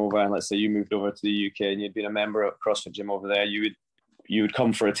had came over, and let's say you moved over to the UK and you'd been a member of a CrossFit gym over there, you would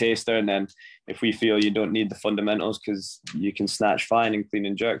come for a taster. And then if we feel you don't need the fundamentals because you can snatch fine and clean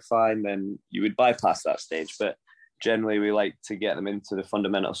and jerk fine, then you would bypass that stage. But generally we like to get them into the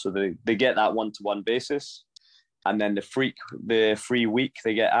fundamentals so they get that one-to-one basis. And then the free week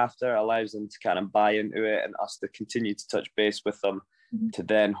they get after allows them to kind of buy into it and us to continue to touch base with them to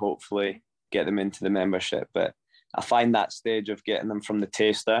then hopefully get them into the membership. But I find that stage of getting them from the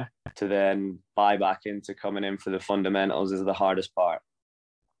taster to then buy back into coming in for the fundamentals is the hardest part.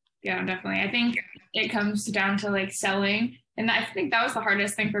 Yeah, definitely. I think it comes down to like selling. And I think that was the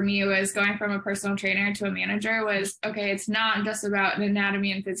hardest thing for me, was going from a personal trainer to a manager. Was, okay, it's not just about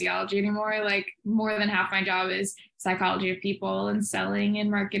anatomy and physiology anymore. Like more than half my job is psychology of people and selling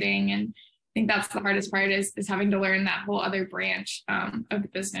and marketing. And I think that's the hardest part is having to learn that whole other branch of the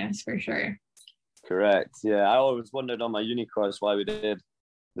business, for sure. Correct. Yeah. I always wondered on my uni course why we did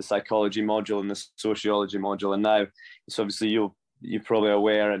the psychology module and the sociology module. And now it's obviously you're probably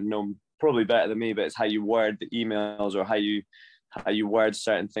aware and know probably better than me, but it's how you word the emails or how you word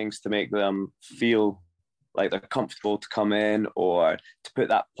certain things to make them feel like they're comfortable to come in, or to put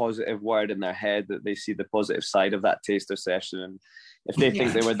that positive word in their head that they see the positive side of that taster session. And if they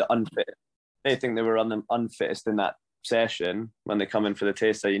think they were the unfittest in that session when they come in for the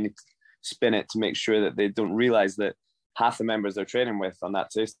taster, you need to spin it to make sure that they don't realize that half the members they're training with on that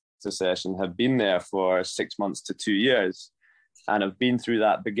taster session have been there for 6 months to 2 years and have been through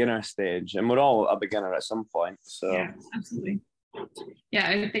that beginner stage, and we're all a beginner at some point. So yeah, absolutely. Yeah,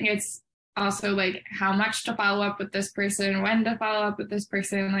 I think it's also like how much to follow up with this person, when to follow up with this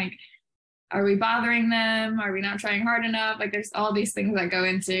person, like are we bothering them, are we not trying hard enough? Like there's all these things that go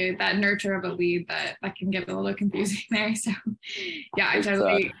into that nurture of a lead that can get a little confusing there. So yeah, I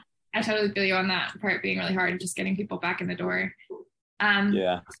totally feel you on that part being really hard, just getting people back in the door.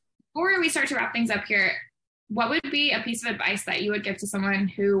 Before we start to wrap things up here, what would be a piece of advice that you would give to someone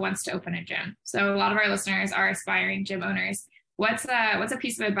who wants to open a gym? So a lot of our listeners are aspiring gym owners. What's a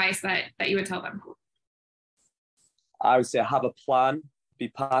piece of advice that you would tell them? I would say have a plan, be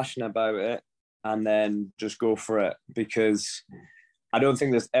passionate about it, and then just go for it, because I don't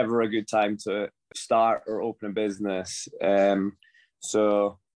think there's ever a good time to start or open a business.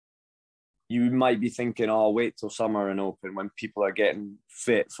 So you might be thinking, oh, I'll wait till summer and open when people are getting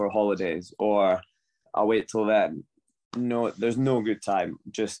fit for holidays, or I'll wait till then. No, there's no good time.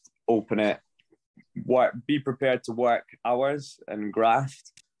 Just open it. Be prepared to work hours and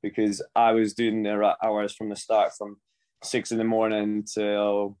graft, because I was doing the hours from the start, from 6 a.m.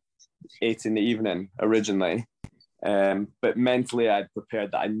 till 8 p.m. originally. But mentally I'd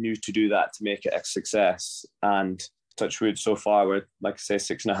prepared that I knew to do that to make it a success. And touch wood, so far we're, like I say,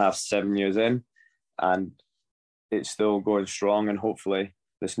 6.5, 7 years in, and it's still going strong. And hopefully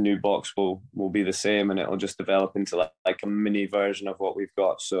this new box will be the same, and it'll just develop into like a mini version of what we've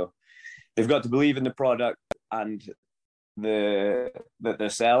got. So they've got to believe in the product and that they're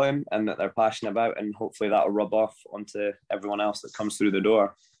selling and that they're passionate about, and hopefully that'll rub off onto everyone else that comes through the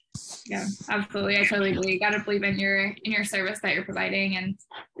door. Yeah, absolutely. I totally agree. You got to believe in your service that you're providing, and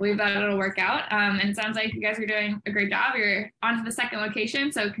believe that it'll work out. And it sounds like you guys are doing a great job. You're on to the second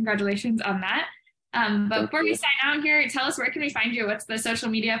location, so congratulations on that. But before we sign out here, tell us, where can we find you? What's the social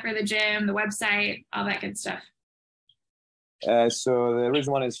media for the gym, the website, all that good stuff? So the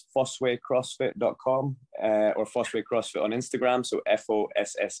original one is fosswaycrossfit.com or Fossway CrossFit on Instagram. So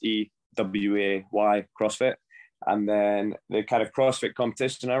FOSSE WAY CrossFit. And then the kind of CrossFit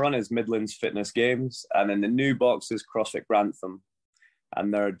competition I run is Midlands Fitness Games. And then the new box is CrossFit Grantham.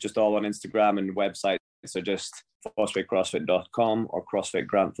 And they're just all on Instagram and websites. So just foswaycrossfit.com or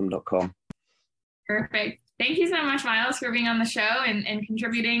crossfitgrantham.com. Perfect. Thank you so much, Myles, for being on the show and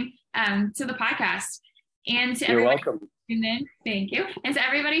contributing to the podcast. And to You're everybody welcome. who tuned in, thank you. And to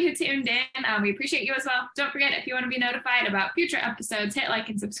everybody who tuned in, we appreciate you as well. Don't forget, if you want to be notified about future episodes, hit like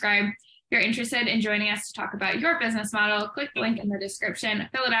and subscribe. If you're interested in joining us to talk about your business model, click the link in the description,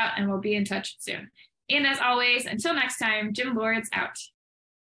 fill it out, and we'll be in touch soon. And as always, until next time, Gym Lords out.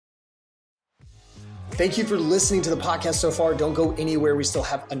 Thank you for listening to the podcast so far. Don't go anywhere. We still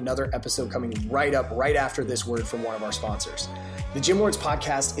have another episode coming right after this word from one of our sponsors. The Gym Lords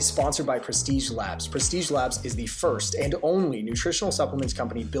podcast is sponsored by Prestige Labs. Prestige Labs is the first and only nutritional supplements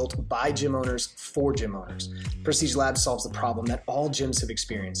company built by gym owners for gym owners. Prestige Labs solves the problem that all gyms have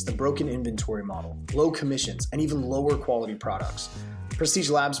experienced: the broken inventory model, low commissions, and even lower quality products. Prestige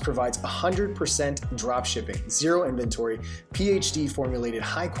Labs provides 100% drop shipping, zero inventory, PhD formulated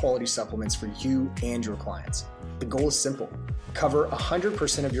high quality supplements for you and your clients. The goal is simple: cover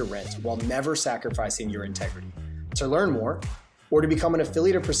 100% of your rent while never sacrificing your integrity. To learn more or to become an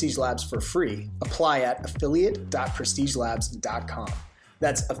affiliate of Prestige Labs for free, apply at affiliate.prestigelabs.com.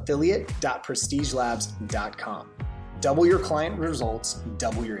 That's affiliate.prestigelabs.com. Double your client results,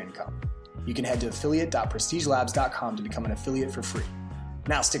 double your income. You can head to affiliate.prestigelabs.com to become an affiliate for free.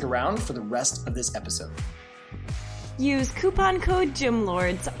 Now stick around for the rest of this episode. Use coupon code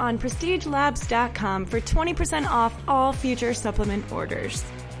GYMLORDS on prestigelabs.com for 20% off all future supplement orders.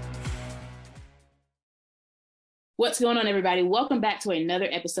 What's going on, everybody? Welcome back to another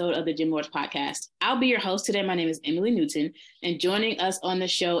episode of the Gym Lords podcast. I'll be your host today. My name is Emily Newton, and joining us on the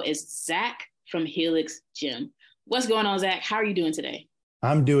show is Zach from Helix Gym. What's going on, Zach? How are you doing today?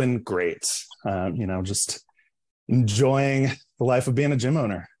 I'm doing great. Just enjoying the life of being a gym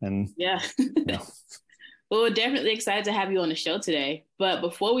owner. And yeah. Well, we're definitely excited to have you on the show today. But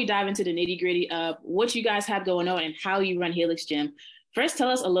before we dive into the nitty gritty of what you guys have going on and how you run Helix Gym, first tell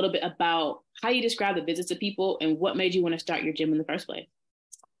us a little bit about how you describe the visits to people and what made you want to start your gym in the first place.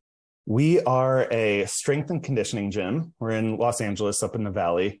 We are a strength and conditioning gym. We're in Los Angeles, up in the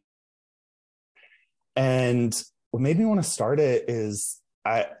Valley. And what made me want to start it is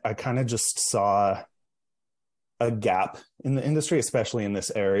I kind of just saw a gap in the industry, especially in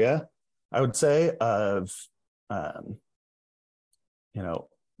this area, I would say, of,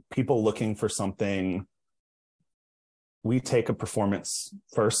 people looking for something. We take a performance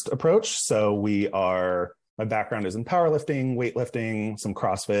first approach. So my background is in powerlifting, weightlifting, some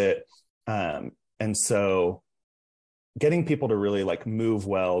CrossFit. And so getting people to really move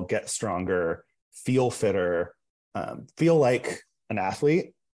well, get stronger, feel fitter, feel like an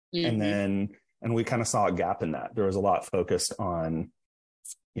athlete. Mm-hmm. And we kind of saw a gap in that. There was a lot focused on,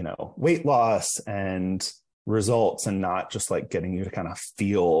 weight loss and results, and not just getting you to kind of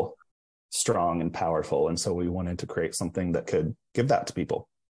feel strong and powerful. And so we wanted to create something that could give that to people.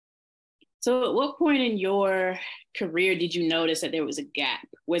 So at what point in your career did you notice that there was a gap?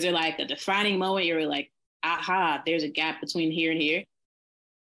 Was there a defining moment you were like, aha, there's a gap between here and here?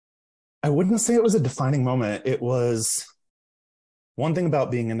 I wouldn't say it was a defining moment. It was, one thing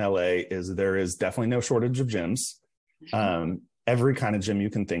about being in LA is there is definitely no shortage of gyms. Every kind of gym you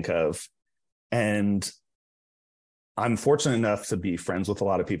can think of. And I'm fortunate enough to be friends with a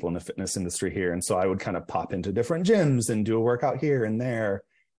lot of people in the fitness industry here. And so I would kind of pop into different gyms and do a workout here and there.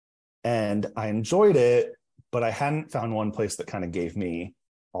 And I enjoyed it, but I hadn't found one place that kind of gave me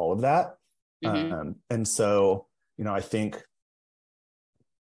all of that. Mm-hmm. And so, I think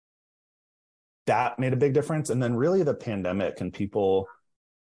that made a big difference. And then really the pandemic and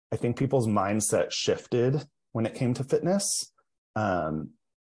I think people's mindset shifted when it came to fitness.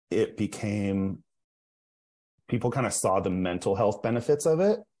 It became, people kind of saw the mental health benefits of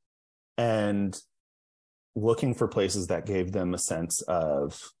it and looking for places that gave them a sense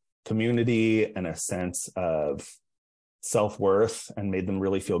of community and a sense of self-worth and made them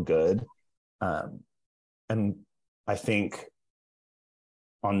really feel good. And I think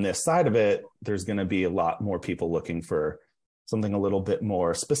on this side of it, there's going to be a lot more people looking for something a little bit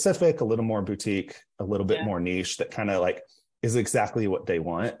more specific, a little more boutique, a little bit more niche that kind of is exactly what they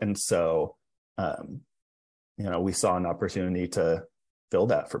want. And so, we saw an opportunity to fill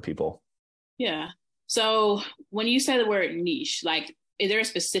that for people. Yeah. So when you say the word niche, is there a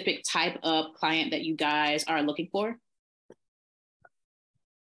specific type of client that you guys are looking for?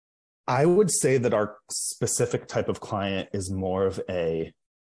 I would say that our specific type of client is more of a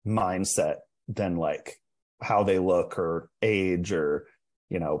mindset than how they look or age or,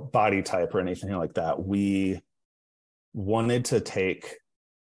 body type or anything like that. We wanted to take,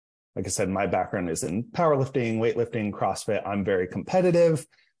 like I said, my background is in powerlifting, weightlifting, CrossFit. I'm very competitive.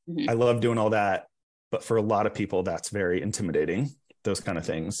 Mm-hmm. I love doing all that. But for a lot of people, that's very intimidating, those kind of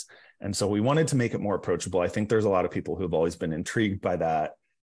things. And so we wanted to make it more approachable. I think there's a lot of people who've always been intrigued by that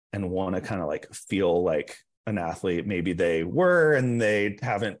and want to kind of like feel like an athlete. Maybe they were and they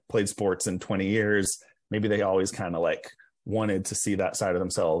haven't played sports in 20 years. Maybe they always kind of like wanted to see that side of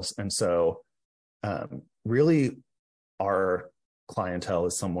themselves. And so really our clientele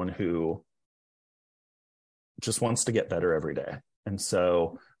is someone who just wants to get better every day. And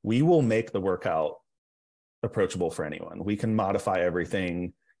so we will make the workout approachable for anyone. We can modify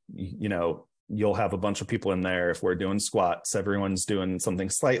everything. You'll have a bunch of people in there. If we're doing squats, everyone's doing something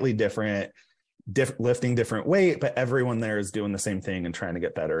slightly different, lifting different weight, but everyone there is doing the same thing and trying to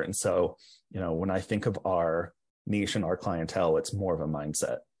get better. And so, when I think of our niche and our clientele, it's more of a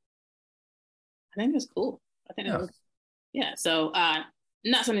mindset. I think that's cool. Yeah. So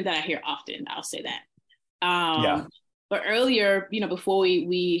not something that I hear often, I'll say that. But earlier, before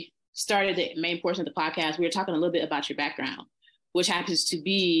we started the main portion of the podcast, we were talking a little bit about your background, which happens to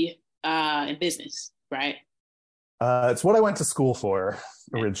be in business, right? It's what I went to school for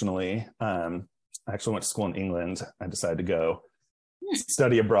originally. I actually went to school in England. I decided to go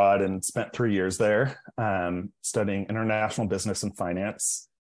study abroad and spent 3 years there studying international business and finance.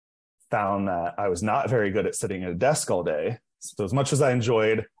 Found that I was not very good at sitting at a desk all day. So as much as I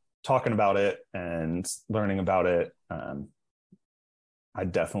enjoyed talking about it and learning about it, I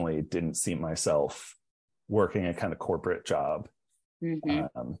definitely didn't see myself working a kind of corporate job.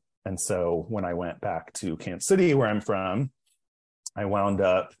 Mm-hmm. And so when I went back to Kansas City, where I'm from, I wound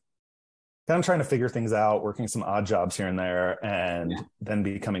up kind of trying to figure things out, working some odd jobs here and there, and then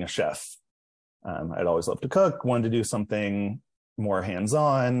becoming a chef. I'd always loved to cook, wanted to do something more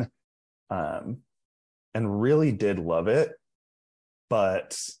hands-on, and really did love it.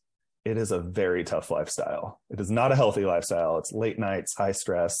 But it is a very tough lifestyle. It is not a healthy lifestyle. It's late nights, high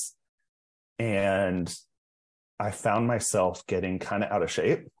stress. And I found myself getting kind of out of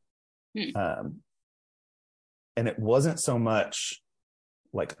shape. And it wasn't so much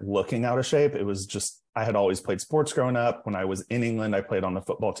like looking out of shape. It was just, I had always played sports growing up. When I was in England, I played on the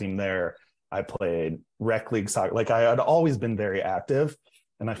football team there. I played rec league soccer. Like I had always been very active,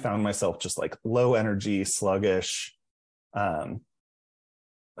 and I found myself just like low energy, sluggish,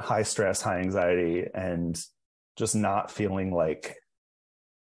 high stress, high anxiety, and just not feeling like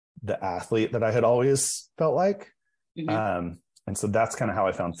the athlete that I had always felt like. Mm-hmm. And so that's kind of how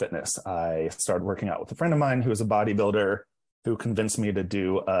I found fitness. I started working out with a friend of mine who was a bodybuilder, who convinced me to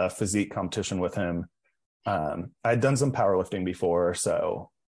do a physique competition with him. I'd done some powerlifting before, so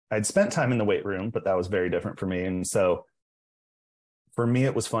I'd spent time in the weight room, but that was very different for me. And so for me,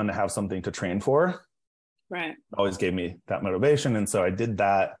 it was fun to have something to train for. Right. It always gave me that motivation. And so I did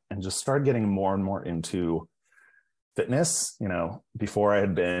that and just started getting more and more into fitness. Before I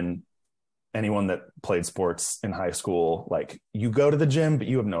had been anyone that played sports in high school, like you go to the gym, but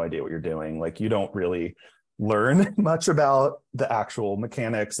you have no idea what you're doing. Like you don't really learn much about the actual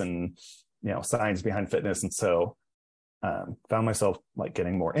mechanics and, science behind fitness. And so found myself like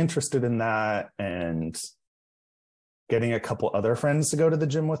getting more interested in that and getting a couple other friends to go to the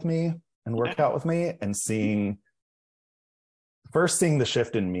gym with me and work out with me, and seeing the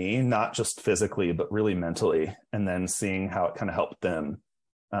shift in me, not just physically, but really mentally, and then seeing how it kind of helped them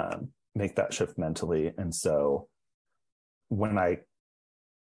make that shift mentally. And so while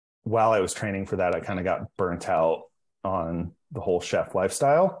I was training for that, I kind of got burnt out on the whole chef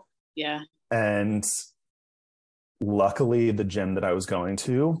lifestyle. Yeah. And luckily the gym that I was going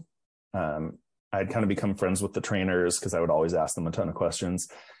to, I'd kind of become friends with the trainers because I would always ask them a ton of questions.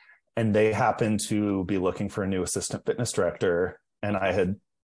 And they happened to be looking for a new assistant fitness director. And I had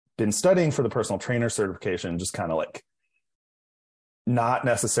been studying for the personal trainer certification, just kind of like not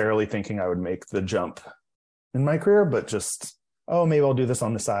necessarily thinking I would make the jump in my career, but just, maybe I'll do this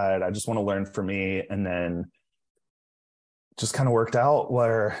on the side. I just want to learn for me. And then just kind of worked out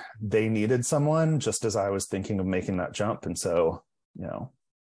where they needed someone just as I was thinking of making that jump. And so,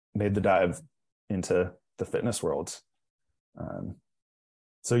 made the dive into the fitness world.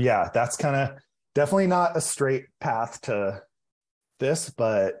 So yeah, that's kind of definitely not a straight path to this,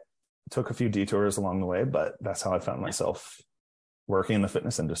 but took a few detours along the way, but that's how I found myself working in the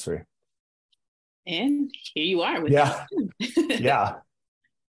fitness industry. And here you are with yeah.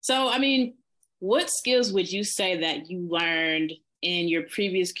 So, what skills would you say that you learned in your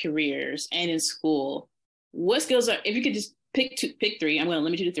previous careers and in school? What skills if you could just pick three, I'm going to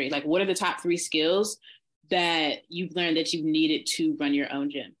limit you to three. Like, what are the top 3 skills that you've learned that you've needed to run your own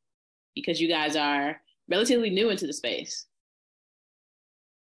gym? Because you guys are relatively new into the space.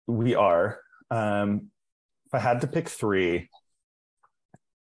 We are. If I had to pick three,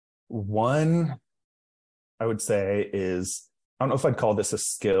 one I would say is, I don't know if I'd call this a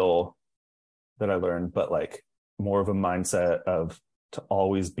skill that I learned, but like more of a mindset of to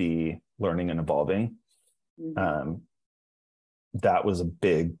always be learning and evolving. That was a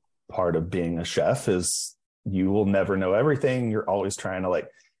big part of being a chef, is you will never know everything. You're always trying to like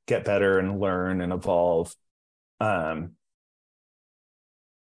get better and learn and evolve.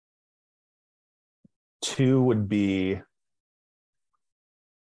 Two would be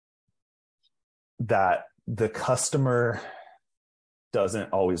that the customer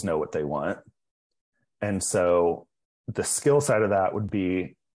doesn't always know what they want. And so the skill side of that would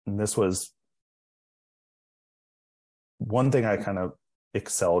be, and this was one thing I kind of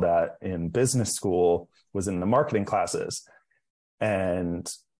excelled at in business school, was in the marketing classes,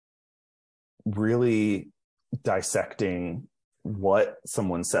 and really dissecting what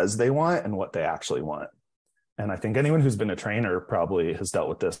someone says they want and what they actually want. And I think anyone who's been a trainer probably has dealt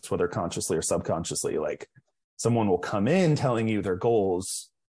with this, whether consciously or subconsciously. Like, someone will come in telling you their goals,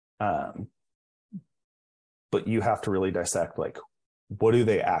 but you have to really dissect, like, what do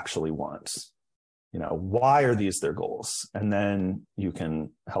they actually want? You know, why are these their goals? And then you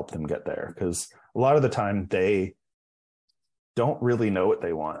can help them get there, because a lot of the time they don't really know what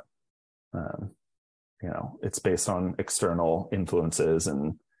they want. You know, it's based on external influences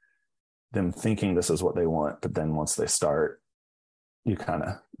and them thinking this is what they want. But then once they start, you kind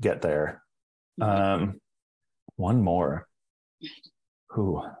of get there. One more.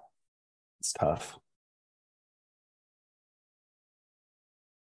 Ooh, it's tough.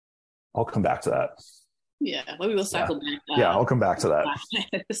 I'll come back to that. Yeah, maybe we'll cycle back. I'll come back to that.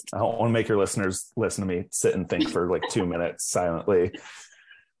 I don't want to make your listeners listen to me sit and think for like 2 minutes silently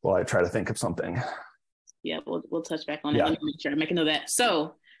while I try to think of something. Yeah, we'll touch back on it. Let me make sure I make a note of that.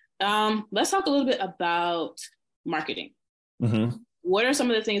 So let's talk a little bit about marketing. What are some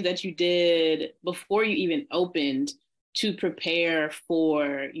of the things that you did before you even opened to prepare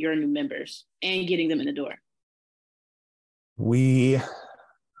for your new members and getting them in the door?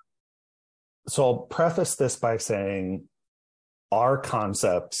 So I'll preface this by saying our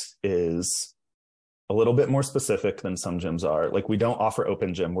concept is a little bit more specific than some gyms are. Like, we don't offer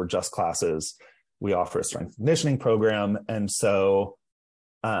open gym. We're just classes. We offer a strength conditioning program. And so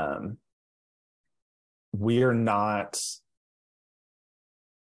we are not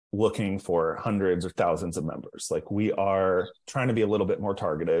looking for hundreds or thousands of members. Like, we are trying to be a little bit more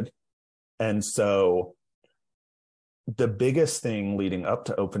targeted. And so the biggest thing leading up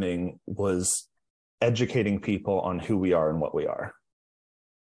to opening was educating people on who we are and what we are.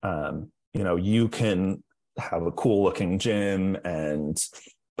 You know, you can have a cool looking gym and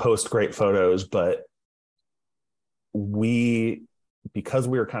post great photos, but because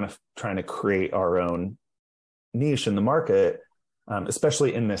we were kind of trying to create our own niche in the market,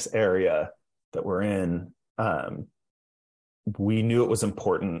 especially in this area that we're in, we knew it was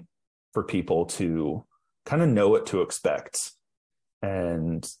important for people to kind of know what to expect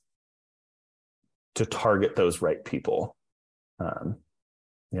and to target those right people.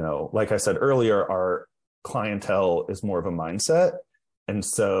 You know, like I said earlier, our clientele is more of a mindset. And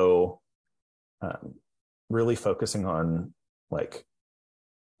so really focusing on like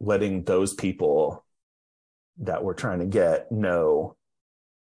letting those people that we're trying to get know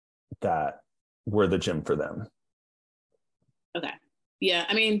that we're the gym for them. Okay. Yeah.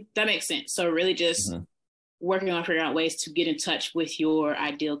 I mean, that makes sense. So really just working on figuring out ways to get in touch with your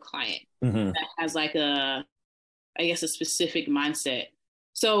ideal client that has like a specific mindset.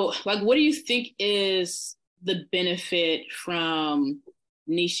 So like, what do you think is the benefit from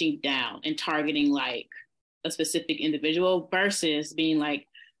niching down and targeting like a specific individual versus being like,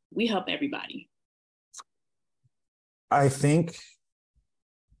 we help everybody? I think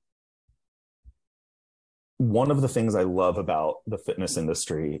one of the things I love about the fitness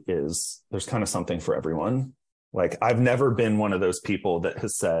industry is there's kind of something for everyone. Like, I've never been one of those people that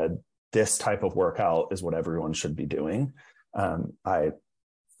has said this type of workout is what everyone should be doing. I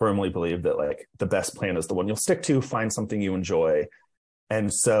firmly believe that like the best plan is the one you'll stick to, find something you enjoy.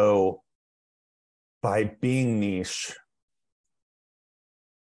 And so by being niche,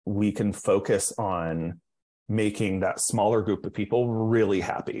 we can focus on making that smaller group of people really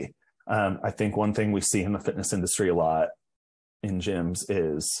happy. I think one thing we see in the fitness industry a lot in gyms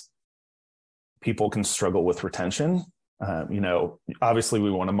is people can struggle with retention. You know, obviously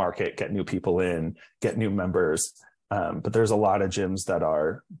we want to market, get new people in, get new members. But there's a lot of gyms that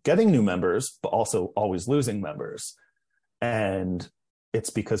are getting new members, but also always losing members. And it's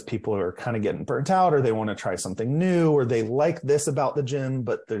because people are kind of getting burnt out, or they want to try something new, or they like this about the gym,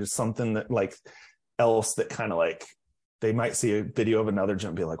 but there's something that like else that kind of like, they might see a video of another gym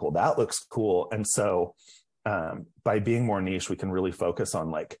and be like, well, that looks cool. And so by being more niche, we can really focus on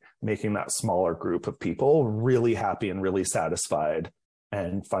like making that smaller group of people really happy and really satisfied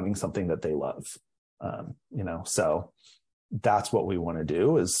and finding something that they love. So that's what we want to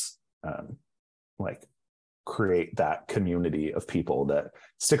do, is like create that community of people that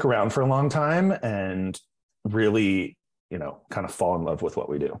stick around for a long time and really, kind of fall in love with what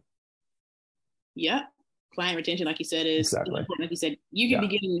we do. Yeah. Client retention, like you said, is exactly. Like you said, you can be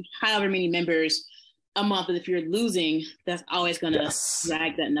getting however many members a month, but if you're losing, that's always going to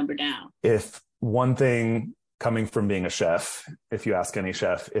drag that number down. If one thing, coming from being a chef, if you ask any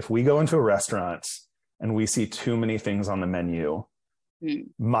chef, if we go into a restaurant and we see too many things on the menu,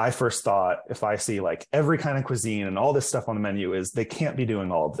 my first thought, if I see like every kind of cuisine and all this stuff on the menu, is they can't be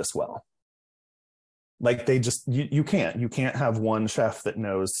doing all of this well. Like they just, you can't have one chef that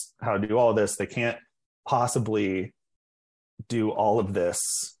knows how to do all of this. They can't possibly do all of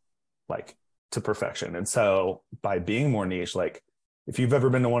this like to perfection. And so by being more niche, like if you've ever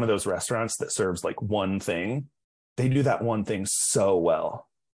been to one of those restaurants that serves like one thing, they do that one thing so well.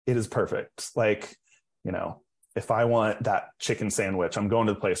 It is perfect. Like, if I want that chicken sandwich, I'm going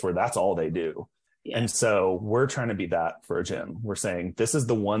to the place where that's all they do. Yeah. And so we're trying to be that for a gym. We're saying, this is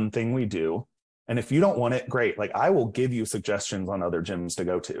the one thing we do. And if you don't want it, great. Like I will give you suggestions on other gyms to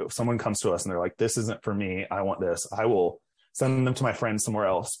go to. If someone comes to us and they're like, this isn't for me, I want this, I will send them to my friends somewhere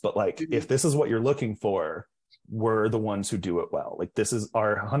else. But like, if this is what you're looking for, we're the ones who do it well. Like this is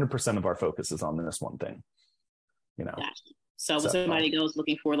our 100% of our focus is on this one thing, Gotcha. So when somebody goes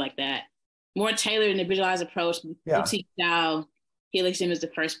looking for like that more tailored and individualized approach, boutique style, Helix Gym is the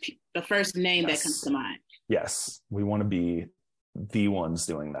first name that comes to mind. Yes. We want to be the ones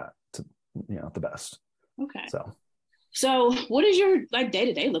doing that to, the best. Okay. So what does your like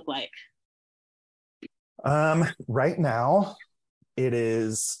day-to-day look like? Right now it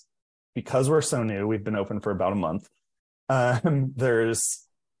is, because we're so new, we've been open for about a month. There's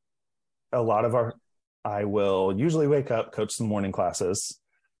a lot of I will usually wake up, coach some morning classes.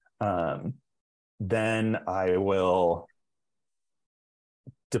 Then I will,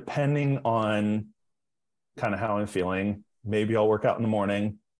 depending on kind of how I'm feeling, maybe I'll work out in the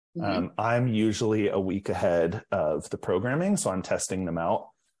morning. I'm usually a week ahead of the programming, so I'm testing them out.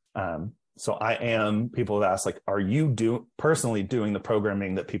 So people have asked, like, are you personally doing the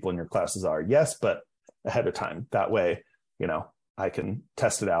programming that people in your classes are? Yes, but ahead of time. That way, I can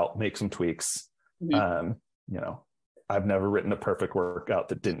test it out, make some tweaks. I've never written a perfect workout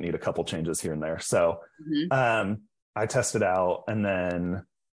that didn't need a couple changes here and there. So I test it out and then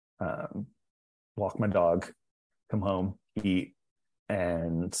walk my dog, come home, eat,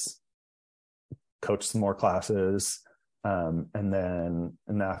 and coach some more classes. And then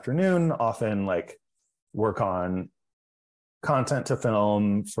in the afternoon, often like work on content to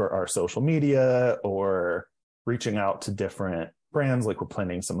film for our social media or reaching out to different brands. Like we're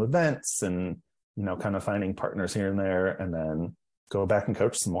planning some events and, kind of finding partners here and there, and then go back and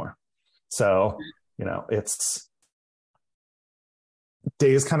coach some more. So, it's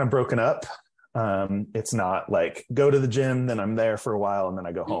days kind of broken up. It's not like go to the gym, then I'm there for a while and then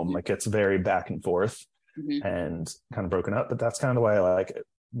I go home. Like it's very back and forth and kind of broken up, but that's kind of the way I like it.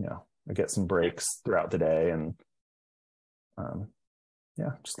 I get some breaks throughout the day and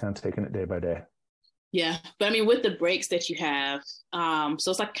just kind of taking it day by day. Yeah. But I mean, with the breaks that you have,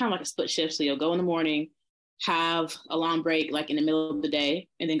 so it's like kind of like a split shift. So you'll go in the morning, have a long break, like in the middle of the day,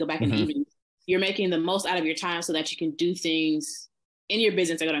 and then go back in the evening. You're making the most out of your time so that you can do things in your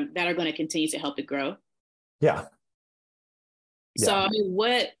business that are going to continue to help it grow. Yeah. So, I mean,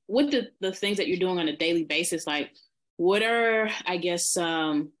 what the things that you're doing on a daily basis, like what are, I guess,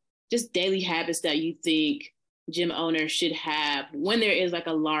 just daily habits that you think gym owners should have when there is like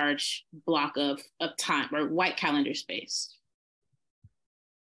a large block of time or white calendar space?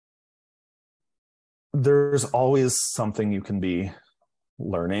 There's always something you can be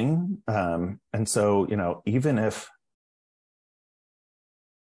learning. And so, even if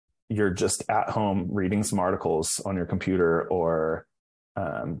you're just at home reading some articles on your computer or,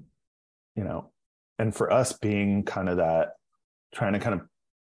 and for us being kind of that, trying to kind of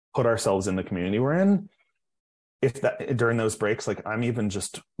put ourselves in the community we're in, if that during those breaks, like I'm even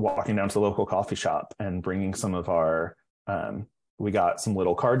just walking down to the local coffee shop and bringing some of our, we got some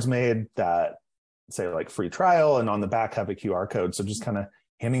little cards made that say like free trial and on the back have a QR code. So just kind of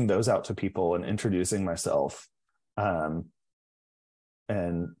handing those out to people and introducing myself and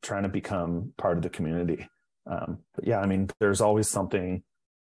trying to become part of the community. But yeah, I mean, there's always something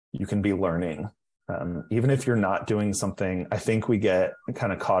you can be learning. Even if you're not doing something, I think we get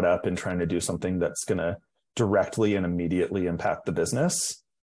kind of caught up in trying to do something that's going to directly and immediately impact the business.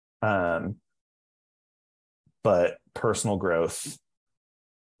 But personal growth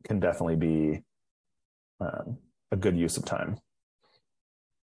can definitely be a good use of time.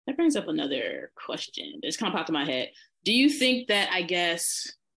 That brings up another question. It's kind of popped in my head. Do you think that, I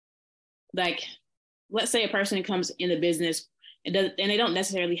guess, like, let's say a person comes in the business and they don't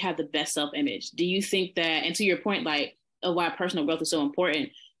necessarily have the best self-image. Do you think that, and to your point, like, of why personal growth is so important,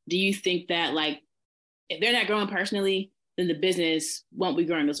 do you think that, like, if they're not growing personally, then the business won't be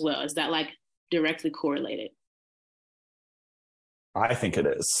growing as well? Is that, like, directly correlated? I think it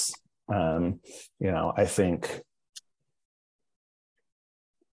is. I think,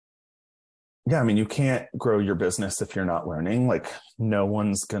 yeah, I mean, you can't grow your business if you're not learning. Like, no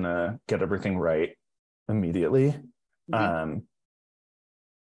one's going to get everything right immediately. Mm-hmm.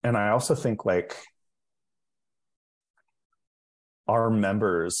 And I also think, like, our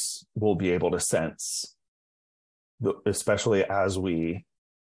members will be able to sense, especially as we,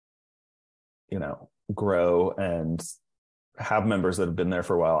 grow and have members that have been there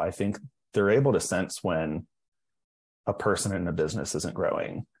for a while. I think they're able to sense when a person in a business isn't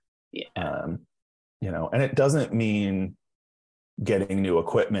growing. Yeah. And it doesn't mean getting new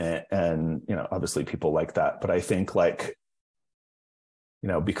equipment and, obviously people like that. But I think, like,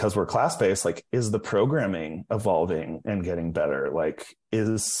 because we're class-based, like, is the programming evolving and getting better? Like,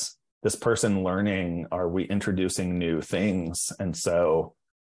 is this person learning? Are we introducing new things? And so,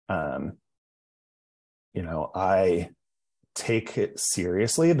 I take it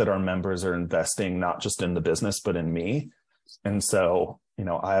seriously that our members are investing not just in the business, but in me. And so,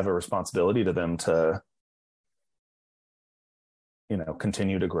 I have a responsibility to them to,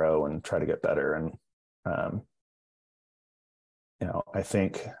 continue to grow and try to get better. And, I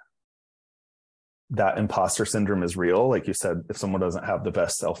think that imposter syndrome is real. Like you said, if someone doesn't have the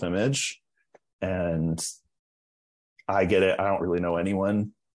best self-image, and I get it, I don't really know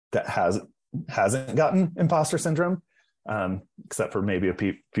anyone that hasn't gotten imposter syndrome, except for maybe a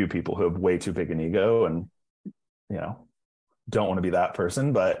few people who have way too big an ego and, don't want to be that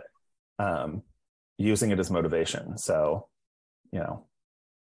person, but using it as motivation. So,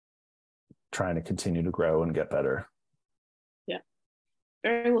 trying to continue to grow and get better. Yeah.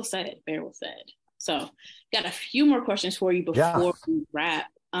 Very well said. Very well said. So got a few more questions for you before we wrap.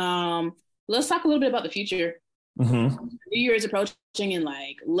 Let's talk a little bit about the future. Mm-hmm. New Year is approaching in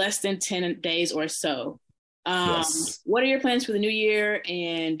like less than 10 days or so. Yes. What are your plans for the new year,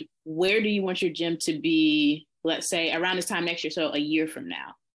 and where do you want your gym to be, let's say around this time next year, so a year from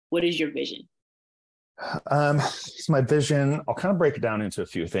now? What is your vision? So my vision, I'll kind of break it down into a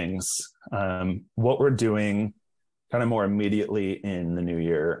few things. What we're doing kind of more immediately in the new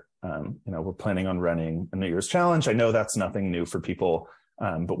year, we're planning on running a New Year's challenge. I know that's nothing new for people,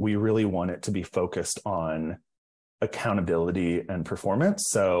 but we really want it to be focused on accountability and performance.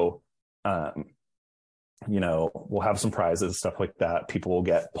 So, we'll have some prizes, stuff like that. People will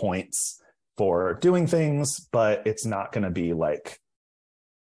get points for doing things, but it's not going to be like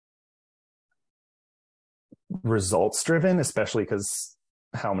results driven, especially because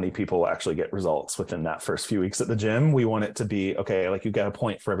how many people actually get results within that first few weeks at the gym. We want it to be, okay, like, you get a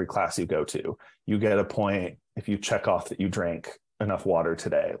point for every class you go to. You get a point if you check off that you drank enough water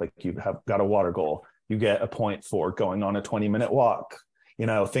today, like you have got a water goal. You get a point for going on a 20-minute walk,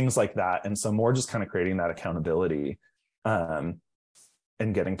 things like that. And so more just kind of creating that accountability and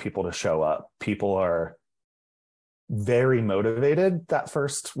getting people to show up. People are very motivated that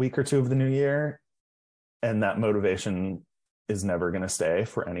first week or two of the new year, and that motivation is never going to stay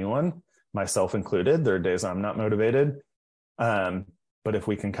for anyone, myself included. There are days I'm not motivated. But if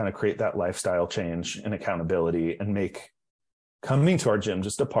we can kind of create that lifestyle change and accountability and make coming to our gym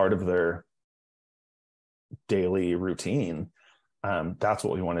just a part of their daily routine, that's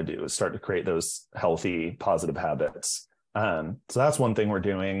what we want to do, is start to create those healthy, positive habits. So that's one thing we're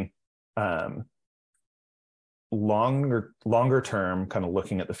doing. Longer term, kind of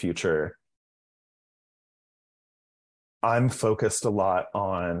looking at the future, I'm focused a lot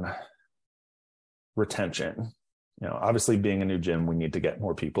on retention. Obviously, being a new gym, we need to get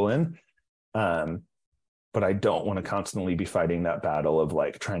more people in. But I don't want to constantly be fighting that battle of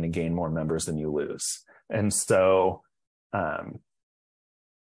like trying to gain more members than you lose. And so,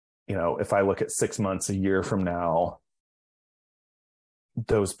 if I look at 6 months, a year from now,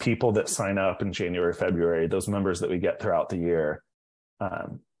 those people that sign up in January, February, those members that we get throughout the year,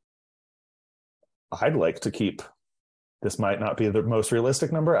 I'd like to keep this might not be the most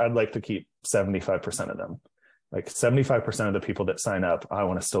realistic number. I'd like to keep 75% of them. Like 75% of the people that sign up, I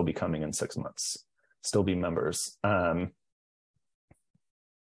want to still be coming in 6 months, still be members.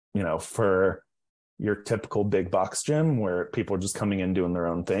 For your typical big box gym where people are just coming in doing their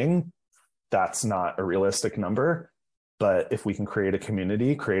own thing, that's not a realistic number. But if we can create a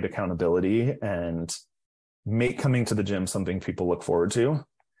community, create accountability, and make coming to the gym something people look forward to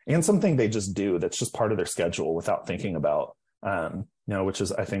and something they just do that's just part of their schedule without thinking about, which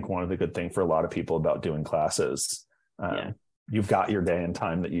is, I think, one of the good things for a lot of people about doing classes. You've got your day and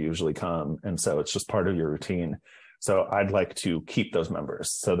time that you usually come. And so it's just part of your routine. So I'd like to keep those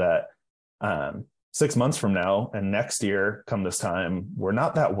members so that 6 months from now and next year, come this time, we're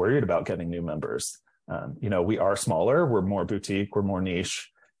not that worried about getting new members. We are smaller, we're more boutique, we're more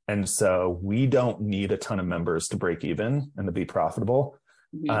niche. And so we don't need a ton of members to break even and to be profitable.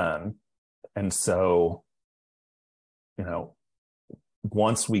 And so,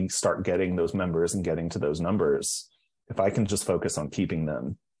 once we start getting those members and getting to those numbers, if I can just focus on keeping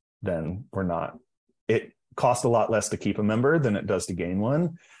them, then it costs a lot less to keep a member than it does to gain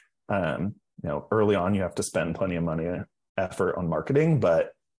one. Early on, you have to spend plenty of money, effort on marketing,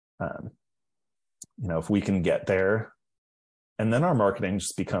 but if we can get there, and then our marketing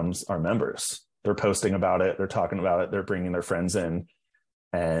just becomes our members. They're posting about it, they're talking about it, they're bringing their friends in,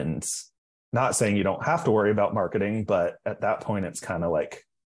 and not saying you don't have to worry about marketing, but at that point, it's kind of like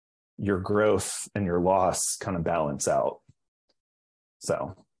your growth and your loss kind of balance out.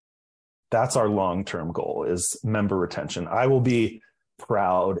 So that's our long-term goal, is member retention. I will be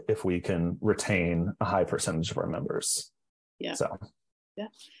proud if we can retain a high percentage of our members. Yeah.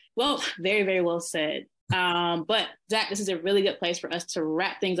 Well, very, very well said. But Zach, this is a really good place for us to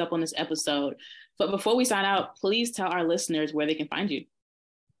wrap things up on this episode. But before we sign out, please tell our listeners where they can find you.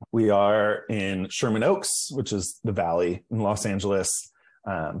 We are in Sherman Oaks, which is the Valley in Los Angeles.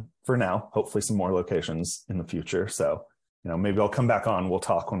 For now, hopefully some more locations in the future. So, maybe I'll come back on. We'll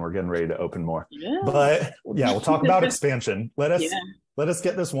talk when we're getting ready to open more. Yeah. But we'll talk about expansion. Let us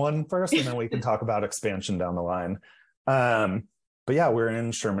get this one first, and then we can talk about expansion down the line. But we're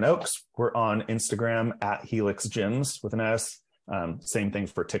in Sherman Oaks. We're on Instagram at Helix Gyms with an S. Same thing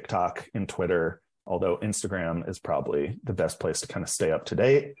for TikTok and Twitter, although Instagram is probably the best place to kind of stay up to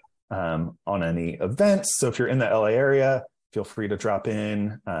date on any events. So if you're in the LA area, feel free to drop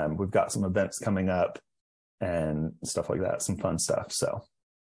in. We've got some events coming up and stuff like that, some fun stuff. So,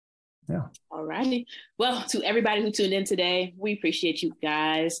 yeah. All righty. Well, to everybody who tuned in today, we appreciate you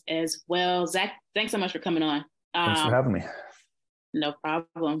guys as well. Zach, thanks so much for coming on. Thanks for having me. No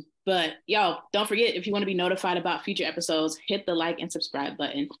problem. But y'all, don't forget, if you want to be notified about future episodes, hit the like and subscribe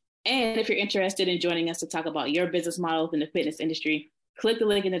button. And if you're interested in joining us to talk about your business model in the fitness industry, click the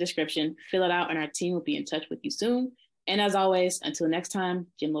link in the description, fill it out, and our team will be in touch with you soon. And as always, until next time,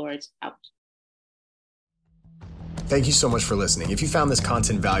 Gym Lords out. Thank you so much for listening. If you found this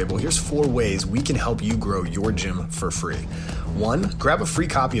content valuable, here's 4 ways we can help you grow your gym for free. 1, grab a free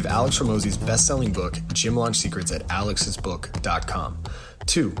copy of Alex Hormozi's best-selling book, Gym Launch Secrets, at alexsbook.com.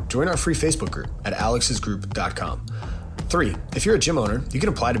 2, join our free Facebook group at alexsgroup.com. 3, if you're a gym owner, you can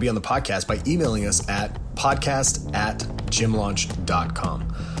apply to be on the podcast by emailing us at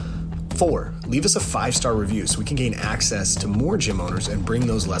podcast@gymlaunch.com. 4, leave us a 5-star review so we can gain access to more gym owners and bring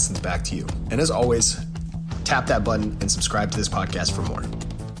those lessons back to you. And as always, tap that button and subscribe to this podcast for more.